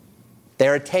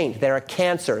 They're a taint. They're a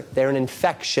cancer. They're an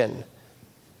infection.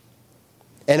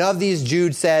 And of these,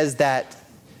 Jude says that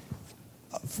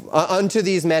unto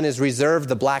these men is reserved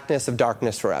the blackness of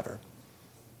darkness forever.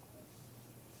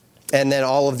 And then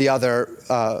all of the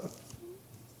other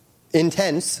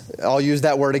intense, I'll use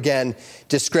that word again,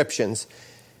 descriptions.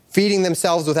 Feeding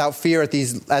themselves without fear at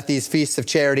these feasts of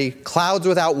charity, clouds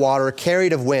without water,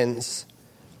 carried of winds.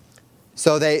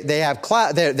 So they have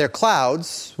they're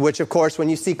clouds, which of course when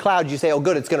you see clouds you say, oh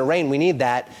good, it's going to rain, we need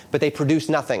that, but they produce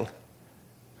nothing,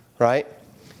 right?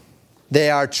 They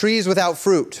are trees without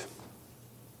fruit,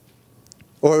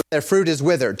 or their fruit is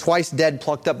withered, twice dead,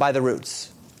 plucked up by the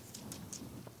roots.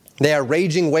 They are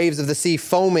raging waves of the sea,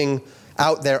 foaming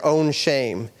out their own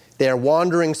shame. They are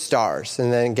wandering stars.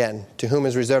 And then again, to whom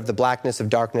is reserved the blackness of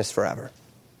darkness forever.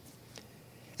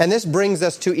 And this brings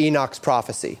us to Enoch's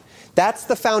prophecy. That's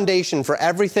the foundation for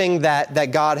everything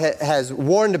that God has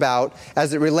warned about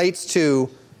as it relates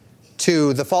to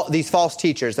these false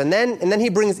teachers. And then he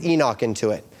brings Enoch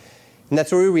into it. And that's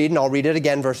where we read, and I'll read it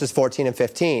again, verses 14 and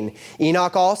 15.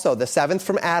 Enoch also, the seventh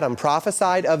from Adam,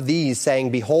 prophesied of these,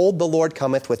 saying, Behold, the Lord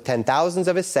cometh with 10,000s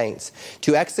of his saints,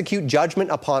 to execute judgment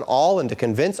upon all, and to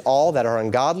convince all that are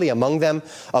ungodly among them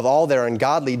of all their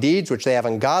ungodly deeds, which they have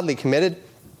ungodly committed,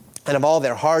 and of all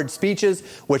their hard speeches,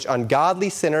 which ungodly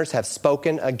sinners have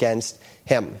spoken against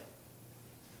him.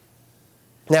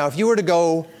 Now, if you were to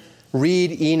go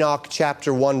read Enoch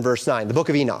chapter 1, verse 9, the book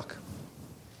of Enoch,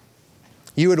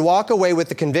 you would walk away with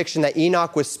the conviction that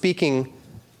Enoch was speaking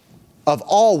of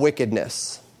all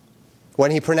wickedness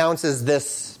when he pronounces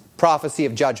this prophecy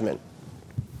of judgment.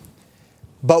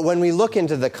 But when we look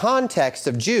into the context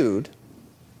of Jude,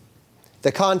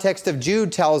 the context of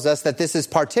Jude tells us that this is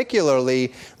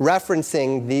particularly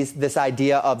referencing this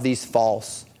idea of these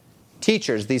false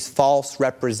teachers, these false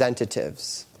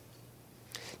representatives.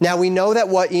 Now we know that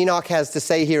what Enoch has to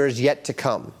say here is yet to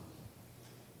come,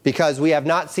 because we have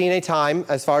not seen a time,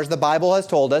 as far as the Bible has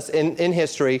told us in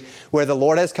history, where the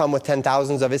Lord has come with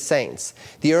 10,000s of his saints.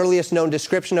 The earliest known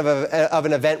description of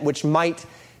an event which might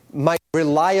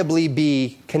reliably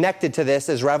be connected to this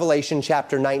is Revelation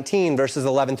chapter 19, verses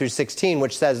 11 through 16,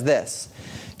 which says this.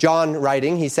 John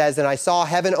writing, he says, And I saw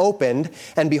heaven opened,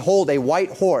 and behold, a white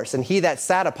horse, and he that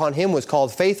sat upon him was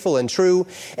called Faithful and True,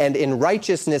 and in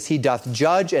righteousness he doth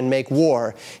judge and make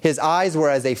war. His eyes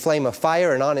were as a flame of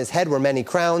fire, and on his head were many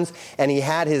crowns, and he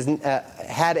had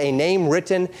a name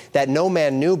written that no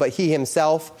man knew but he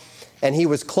himself. And he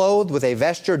was clothed with a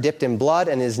vesture dipped in blood,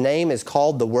 and his name is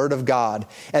called the Word of God.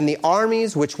 And the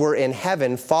armies which were in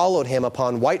heaven followed him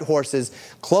upon white horses,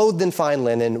 clothed in fine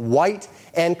linen, white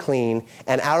and clean.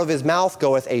 And out of his mouth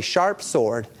goeth a sharp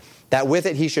sword, that with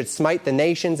it he should smite the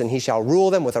nations, and he shall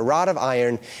rule them with a rod of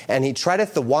iron. And he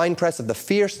treadeth the winepress of the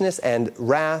fierceness and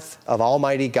wrath of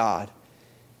Almighty God.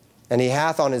 And he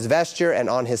hath on his vesture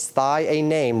and on his thigh a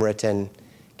name written,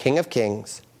 King of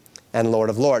Kings and Lord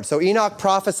of Lords. So Enoch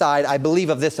prophesied, I believe,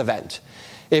 of this event.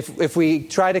 If we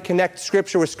try to connect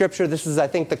Scripture with Scripture, this is, I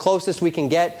think, the closest we can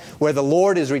get, where the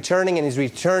Lord is returning, and he's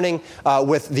returning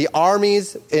with the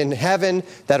armies in heaven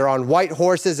that are on white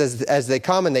horses as they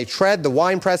come, and they tread the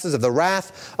winepresses of the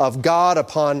wrath of God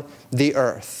upon the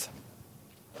earth.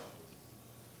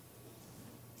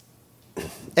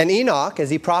 And Enoch, as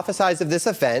he prophesies of this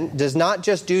event, does not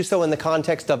just do so in the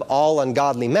context of all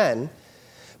ungodly men,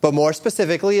 but more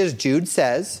specifically, as Jude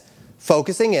says,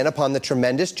 focusing in upon the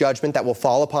tremendous judgment that will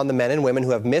fall upon the men and women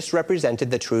who have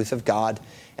misrepresented the truth of God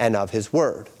and of his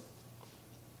word.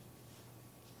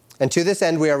 And to this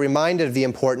end, we are reminded of the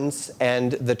importance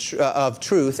of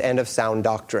truth and of sound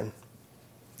doctrine.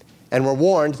 And we're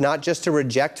warned not just to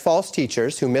reject false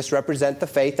teachers who misrepresent the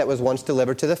faith that was once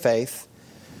delivered to the faith,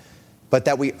 but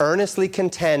that we earnestly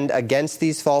contend against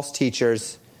these false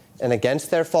teachers and against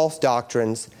their false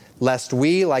doctrines, lest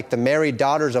we, like the married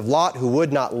daughters of Lot, who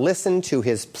would not listen to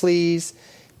his pleas,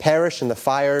 perish in the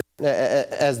fire,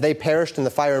 as they perished in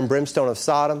the fire and brimstone of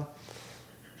Sodom,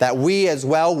 that we as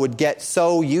well would get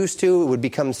so used to, it would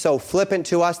become so flippant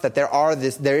to us that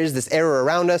there is this error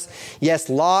around us. Yes,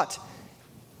 Lot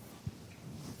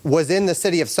was in the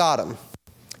city of Sodom.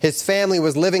 His family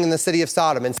was living in the city of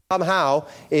Sodom, and somehow,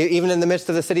 even in the midst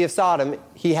of the city of Sodom,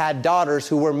 he had daughters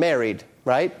who were married,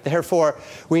 right? Therefore,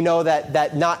 we know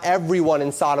that not everyone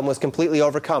in Sodom was completely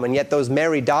overcome, and yet those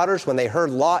married daughters, when they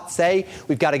heard Lot say,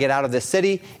 we've got to get out of this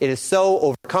city, it is so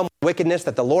overcome with wickedness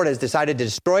that the Lord has decided to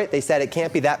destroy it. They said, it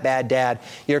can't be that bad, Dad.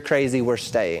 You're crazy. We're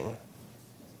staying.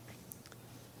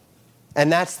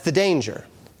 And that's the danger.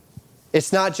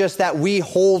 It's not just that we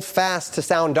hold fast to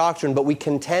sound doctrine, but we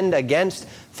contend against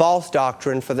false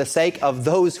doctrine for the sake of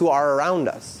those who are around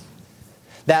us.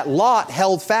 That Lot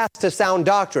held fast to sound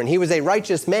doctrine. He was a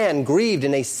righteous man, grieved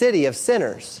in a city of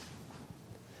sinners.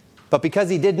 But because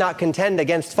he did not contend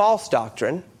against false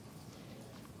doctrine,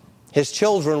 his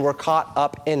children were caught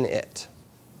up in it.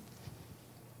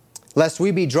 Lest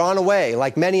we be drawn away,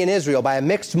 like many in Israel, by a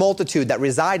mixed multitude that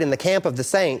reside in the camp of the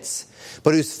saints,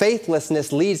 but whose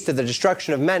faithlessness leads to the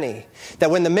destruction of many.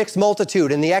 That when the mixed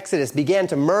multitude in the Exodus began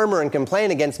to murmur and complain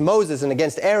against Moses and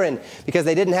against Aaron because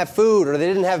they didn't have food, or they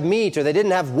didn't have meat, or they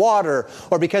didn't have water,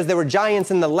 or because there were giants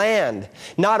in the land,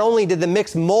 not only did the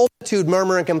mixed multitude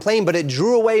murmur and complain, but it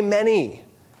drew away many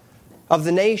of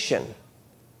the nation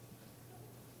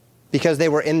because they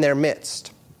were in their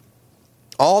midst.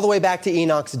 All the way back to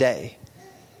Enoch's day,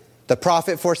 the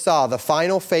prophet foresaw the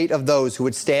final fate of those who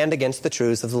would stand against the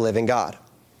truths of the living God.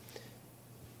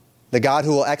 The God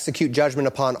who will execute judgment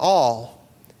upon all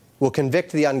will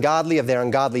convict the ungodly of their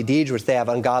ungodly deeds which they have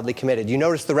ungodly committed. You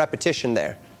notice the repetition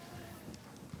there.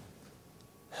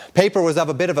 Paper was of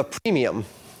a bit of a premium.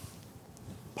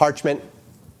 Parchment,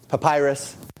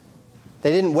 papyrus.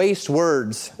 They didn't waste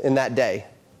words in that day.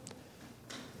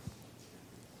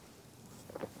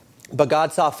 But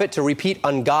God saw fit to repeat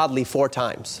ungodly 4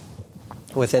 times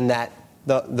within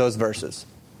those verses,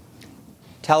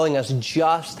 telling us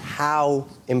just how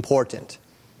important,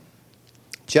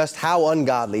 just how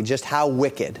ungodly, just how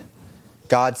wicked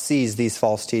God sees these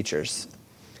false teachers.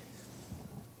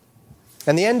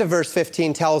 And the end of verse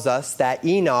 15 tells us that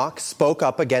Enoch spoke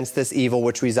up against this evil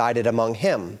which resided among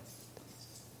him.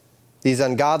 These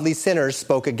ungodly sinners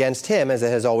spoke against him, as it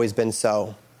has always been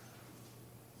so.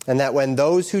 And that when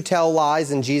those who tell lies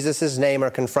in Jesus' name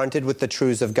are confronted with the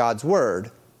truths of God's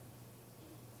word,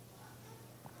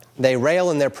 they rail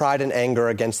in their pride and anger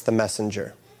against the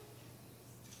messenger.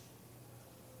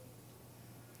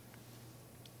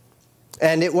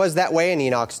 And it was that way in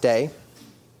Enoch's day,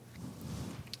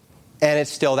 and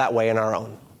it's still that way in our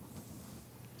own.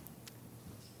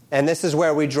 And this is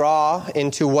where we draw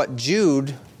into what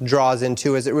Jude draws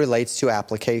into as it relates to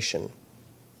application.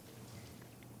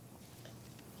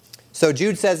 So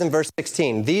Jude says in verse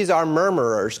 16, these are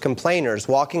murmurers, complainers,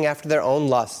 walking after their own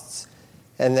lusts,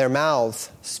 and their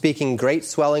mouths speaking great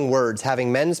swelling words,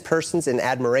 having men's persons in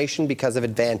admiration because of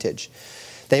advantage.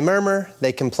 They murmur,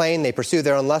 they complain, they pursue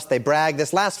their own lust, they brag.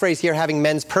 This last phrase here, having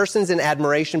men's persons in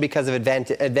admiration because of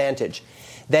advantage.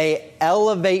 They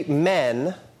elevate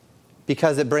men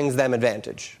because it brings them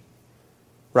advantage.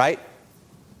 Right?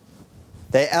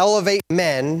 They elevate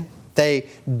men, they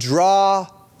draw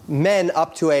men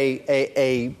up to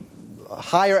a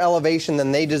higher elevation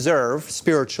than they deserve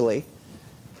spiritually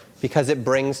because it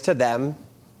brings to them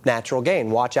natural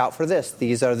gain. Watch out for this.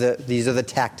 These are the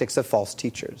tactics of false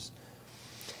teachers.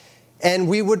 And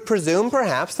we would presume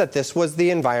perhaps that this was the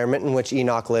environment in which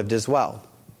Enoch lived as well.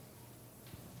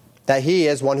 That he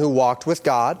is one who walked with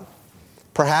God.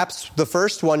 Perhaps the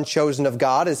first one chosen of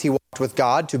God as he walked with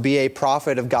God to be a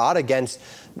prophet of God against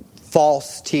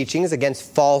false teachings, against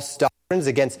false doctrines,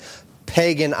 against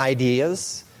pagan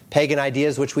ideas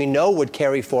which we know would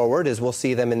carry forward as we'll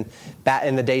see them in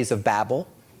the days of Babel,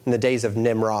 in the days of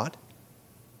Nimrod.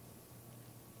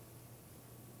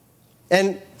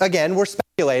 And again, we're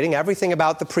speculating. Everything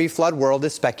about the pre-flood world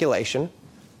is speculation.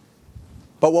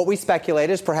 But what we speculate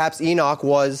is perhaps Enoch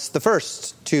was the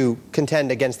first to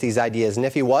contend against these ideas. And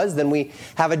if he was, then we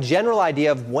have a general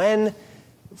idea of when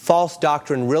false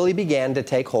doctrine really began to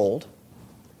take hold.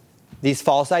 These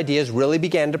false ideas really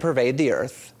began to pervade the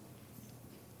earth.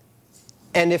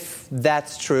 And if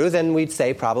that's true, then we'd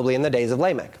say probably in the days of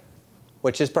Lamech,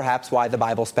 which is perhaps why the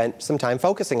Bible spent some time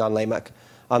focusing on Lamech,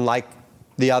 unlike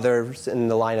the others in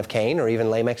the line of Cain or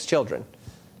even Lamech's children.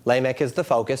 Lamech is the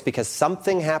focus because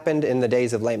something happened in the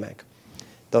days of Lamech.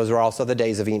 Those were also the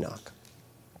days of Enoch.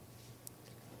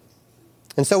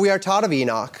 And so we are taught of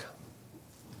Enoch.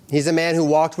 He's a man who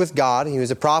walked with God. He was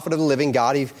a prophet of the living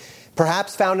God. He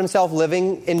perhaps found himself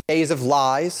living in days of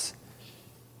lies,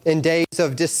 in days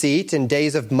of deceit, in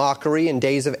days of mockery, in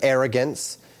days of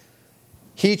arrogance.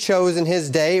 He chose in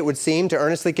his day, it would seem, to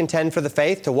earnestly contend for the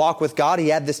faith, to walk with God. He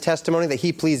had this testimony that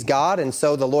he pleased God, and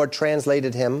so the Lord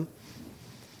translated him.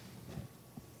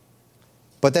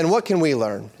 But then what can we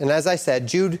learn? And as I said,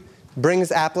 Jude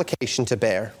brings application to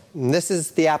bear. And this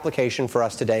is the application for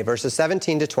us today, verses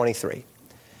 17 to 23.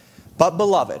 But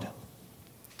beloved,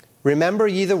 remember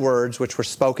ye the words which were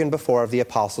spoken before of the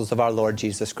apostles of our Lord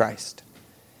Jesus Christ,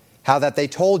 how that they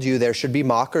told you there should be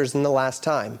mockers in the last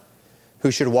time, who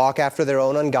should walk after their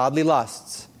own ungodly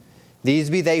lusts.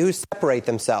 These be they who separate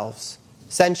themselves,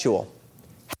 sensual,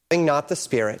 having not the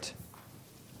Spirit.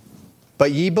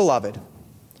 But ye, beloved,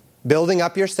 building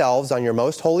up yourselves on your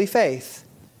most holy faith,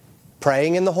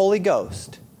 praying in the Holy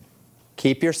Ghost,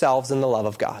 keep yourselves in the love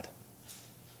of God,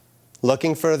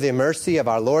 looking for the mercy of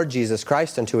our Lord Jesus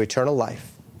Christ unto eternal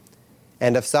life.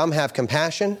 And of some have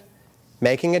compassion,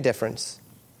 making a difference,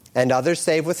 and others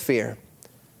save with fear,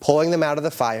 pulling them out of the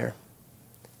fire,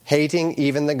 hating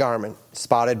even the garment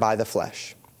spotted by the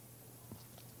flesh.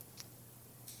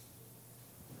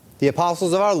 The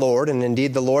apostles of our Lord, and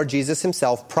indeed the Lord Jesus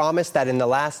himself, promised that in the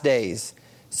last days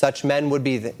such men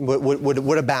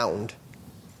would abound.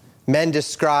 Men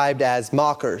described as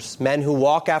mockers, men who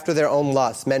walk after their own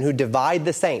lusts, men who divide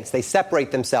the saints. They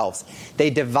separate themselves. They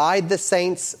divide the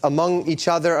saints among each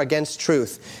other against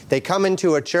truth. They come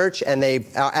into a church and they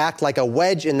act like a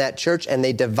wedge in that church, and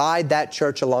they divide that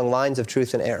church along lines of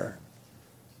truth and error.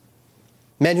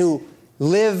 Men who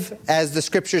live, as the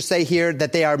scriptures say here,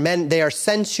 that they are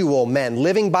sensual men,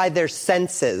 living by their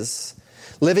senses,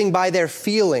 living by their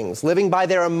feelings, living by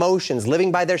their emotions,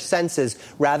 living by their senses,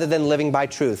 rather than living by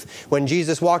truth. When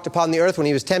Jesus walked upon the earth, when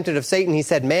he was tempted of Satan, he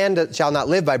said, "Man shall not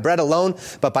live by bread alone,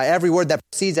 but by every word that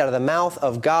proceeds out of the mouth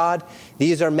of God."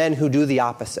 These are men who do the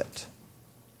opposite.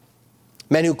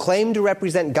 Men who claim to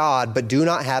represent God, but do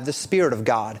not have the Spirit of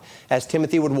God. As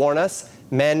Timothy would warn us,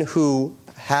 men who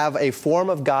have a form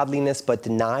of godliness but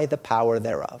deny the power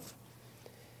thereof.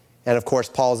 And of course,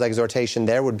 Paul's exhortation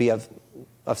there would be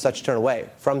from such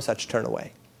turn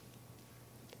away.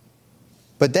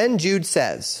 But then Jude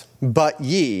says, "But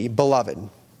ye, beloved,"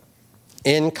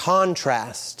 in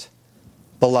contrast,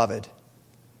 beloved.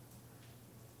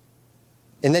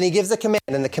 And then he gives a command,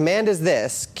 and the command is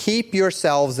this: keep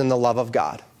yourselves in the love of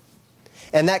God.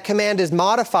 And that command is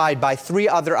modified by three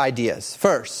other ideas.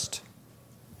 First,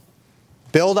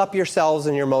 build up yourselves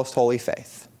in your most holy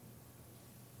faith.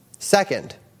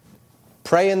 Second,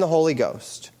 pray in the Holy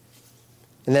Ghost.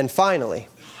 And then finally,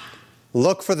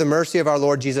 look for the mercy of our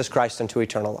Lord Jesus Christ unto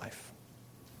eternal life.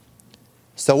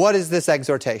 So what is this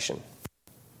exhortation?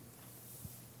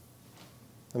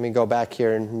 Let me go back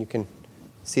here and you can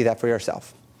see that for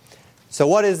yourself. So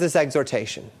what is this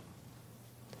exhortation?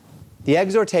 The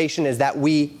exhortation is that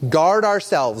we guard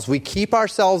ourselves, we keep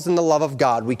ourselves in the love of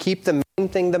God, we keep the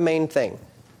main thing.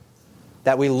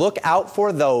 That we look out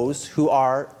for those who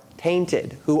are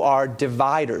tainted, who are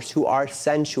dividers, who are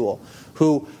sensual,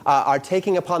 who are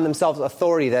taking upon themselves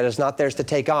authority that is not theirs to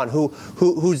take on,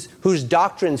 whose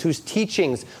doctrines, whose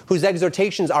teachings, whose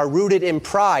exhortations are rooted in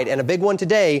pride, and a big one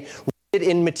today, rooted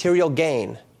in material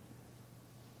gain.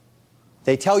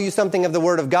 They tell you something of the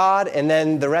Word of God, and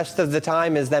then the rest of the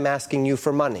time is them asking you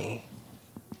for money.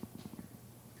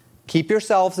 Keep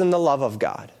yourselves in the love of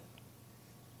God.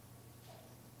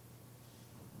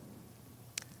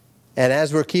 And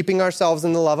as we're keeping ourselves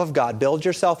in the love of God, build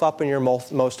yourself up in your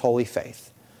most holy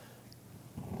faith.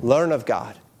 Learn of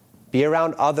God. Be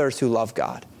around others who love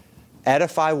God.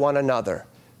 Edify one another.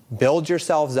 Build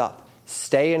yourselves up.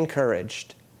 Stay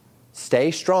encouraged.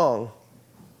 Stay strong.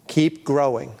 Keep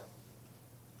growing.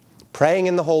 Praying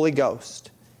in the Holy Ghost.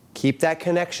 Keep that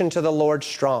connection to the Lord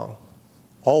strong.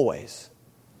 Always.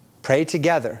 Pray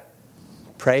together.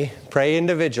 Pray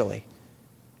individually.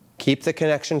 Keep the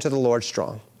connection to the Lord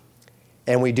strong.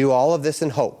 And we do all of this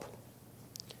in hope,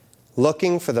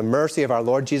 looking for the mercy of our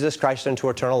Lord Jesus Christ unto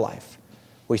eternal life.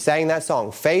 We sang that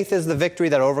song, faith is the victory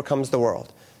that overcomes the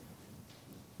world.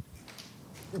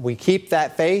 We keep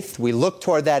that faith, we look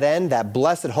toward that end, that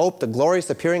blessed hope, the glorious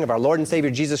appearing of our Lord and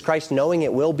Savior Jesus Christ, knowing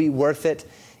it will be worth it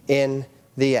in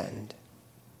the end.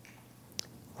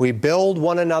 We build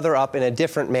one another up in a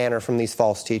different manner from these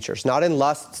false teachers, not in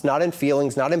lusts, not in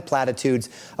feelings, not in platitudes,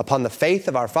 upon the faith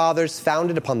of our fathers,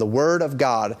 founded upon the Word of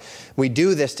God. We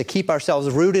do this to keep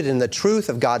ourselves rooted in the truth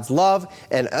of God's love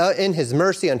and in His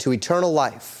mercy unto eternal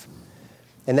life.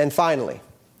 And then finally,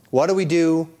 what do we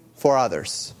do for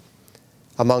others?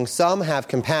 Among some have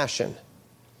compassion,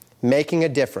 making a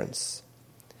difference.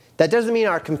 That doesn't mean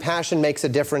our compassion makes a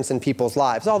difference in people's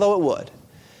lives, although it would.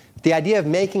 The idea of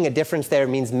making a difference there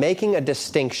means making a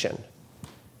distinction.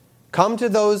 Come to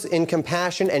those in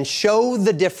compassion and show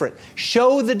the difference,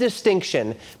 show the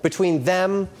distinction between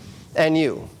them and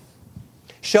you.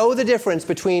 Show the difference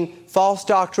between false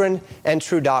doctrine and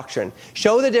true doctrine.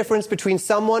 Show the difference between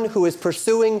someone who is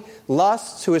pursuing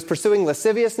lusts, who is pursuing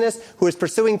lasciviousness, who is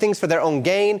pursuing things for their own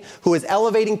gain, who is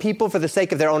elevating people for the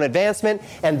sake of their own advancement,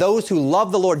 and those who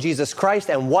love the Lord Jesus Christ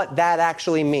and what that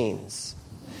actually means.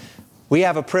 We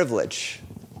have a privilege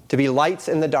to be lights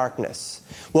in the darkness.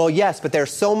 Well, yes, but there are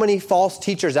so many false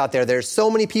teachers out there. There's so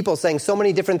many people saying so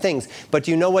many different things. But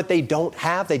do you know what they don't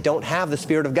have? They don't have the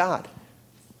Spirit of God.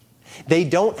 They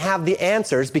don't have the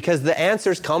answers because the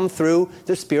answers come through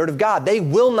the Spirit of God. They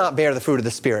will not bear the fruit of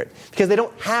the Spirit because they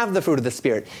don't have the fruit of the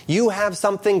Spirit. You have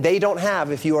something they don't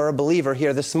have if you are a believer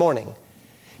here this morning.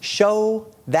 Show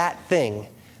that thing.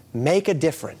 Make a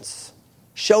difference.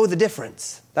 Show the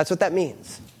difference. That's what that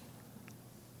means.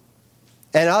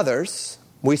 And others,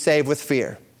 we save with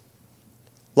fear.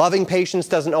 Loving patience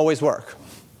doesn't always work.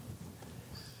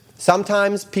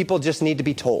 Sometimes people just need to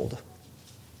be told.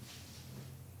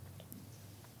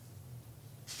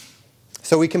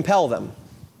 So we compel them.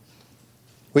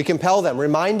 We compel them,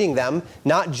 reminding them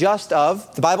not just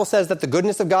of, the Bible says that the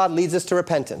goodness of God leads us to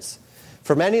repentance.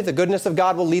 For many, the goodness of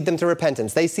God will lead them to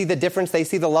repentance. They see the difference. They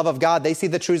see the love of God. They see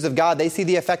the truths of God. They see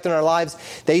the effect in our lives.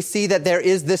 They see that there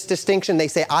is this distinction. They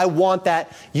say, I want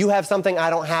that. You have something I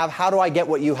don't have. How do I get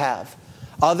what you have?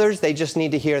 Others, they just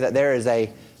need to hear that there is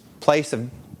a place of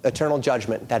eternal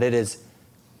judgment, that it is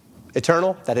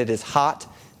eternal, that it is hot,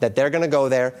 that they're going to go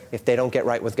there if they don't get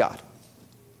right with God.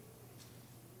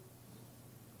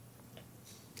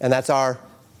 And that's our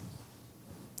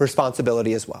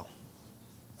responsibility as well.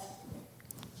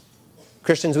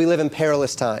 Christians, we live in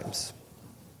perilous times.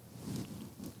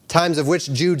 Times of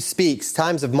which Jude speaks.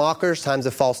 Times of mockers, times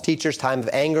of false teachers, times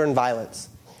of anger and violence.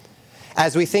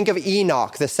 As we think of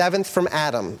Enoch, the seventh from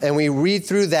Adam, and we read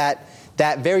through that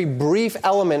very brief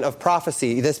element of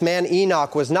prophecy, this man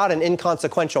Enoch was not an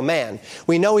inconsequential man.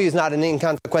 We know he was not an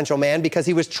inconsequential man because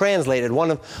he was translated, one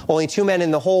of only two men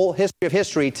in the whole history of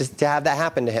history to have that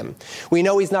happen to him. We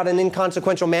know he's not an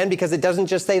inconsequential man because it doesn't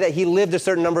just say that he lived a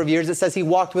certain number of years, it says he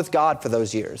walked with God for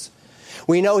those years.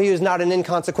 We know he was not an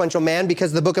inconsequential man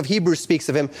because the book of Hebrews speaks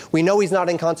of him. We know he's not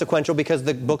inconsequential because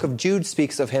the book of Jude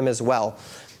speaks of him as well.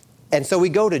 And so we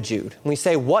go to Jude and we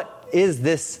say, what is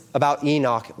this about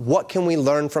Enoch? What can we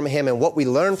learn from him? And what we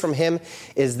learn from him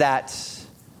is that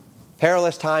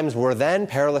perilous times were then,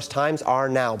 perilous times are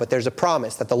now. But there's a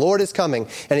promise that the Lord is coming,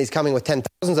 and he's coming with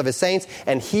 10,000s of his saints,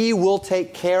 and he will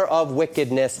take care of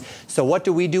wickedness. So what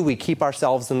do? We keep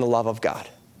ourselves in the love of God.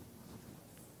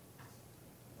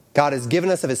 God has given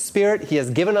us of his Spirit. He has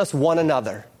given us one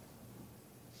another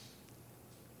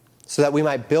so that we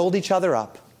might build each other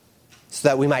up, so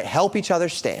that we might help each other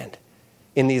stand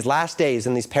in these last days,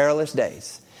 in these perilous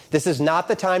days. This is not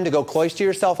the time to go cloister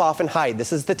yourself off and hide.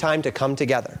 This is the time to come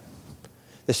together.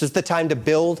 This is the time to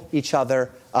build each other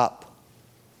up.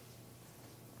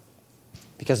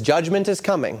 Because judgment is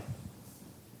coming.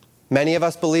 Many of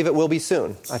us believe it will be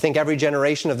soon. I think every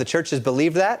generation of the church has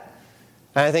believed that.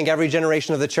 And I think every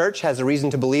generation of the church has a reason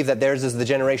to believe that theirs is the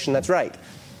generation that's right.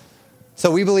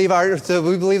 So we believe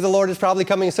the Lord is probably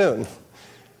coming soon.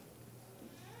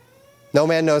 No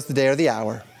man knows the day or the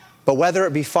hour. But whether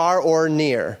it be far or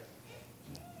near,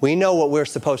 we know what we're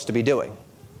supposed to be doing.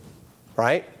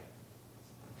 Right?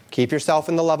 Keep yourself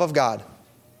in the love of God.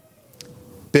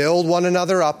 Build one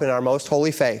another up in our most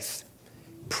holy faith.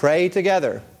 Pray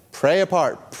together. Pray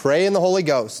apart. Pray in the Holy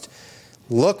Ghost.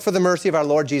 Look for the mercy of our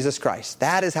Lord Jesus Christ.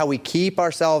 That is how we keep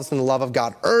ourselves in the love of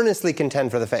God. Earnestly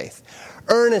contend for the faith.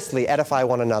 Earnestly edify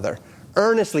one another.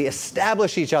 Earnestly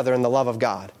establish each other in the love of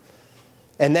God.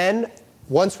 And then,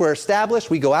 once we're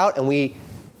established, we go out and we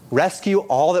rescue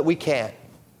all that we can.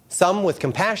 Some with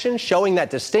compassion, showing that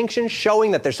distinction,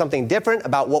 showing that there's something different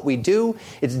about what we do.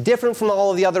 It's different from all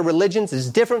of the other religions. It's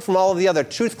different from all of the other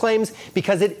truth claims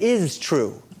because it is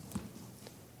true.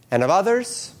 and of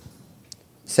others,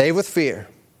 save with fear,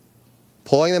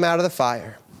 pulling them out of the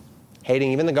fire,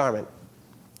 hating even the garment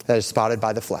that is spotted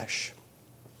by the flesh,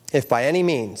 if by any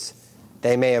means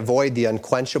they may avoid the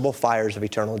unquenchable fires of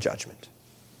eternal judgment.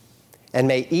 And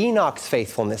may Enoch's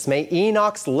faithfulness, may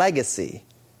Enoch's legacy,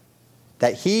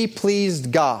 that he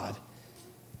pleased God,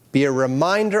 be a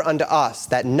reminder unto us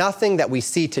that nothing that we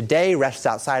see today rests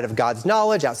outside of God's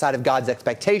knowledge, outside of God's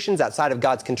expectations, outside of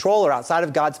God's control, or outside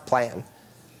of God's plan.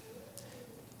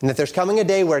 And that there's coming a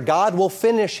day where God will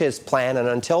finish his plan, and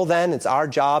until then, it's our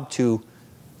job to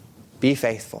be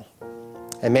faithful.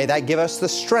 And may that give us the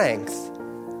strength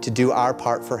to do our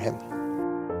part for him.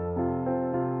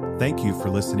 Thank you for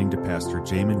listening to Pastor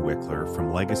Jamin Wickler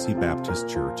from Legacy Baptist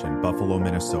Church in Buffalo,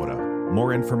 Minnesota.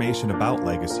 More information about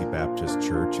Legacy Baptist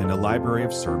Church and a library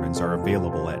of sermons are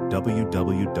available at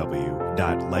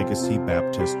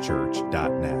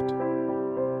www.legacybaptistchurch.net.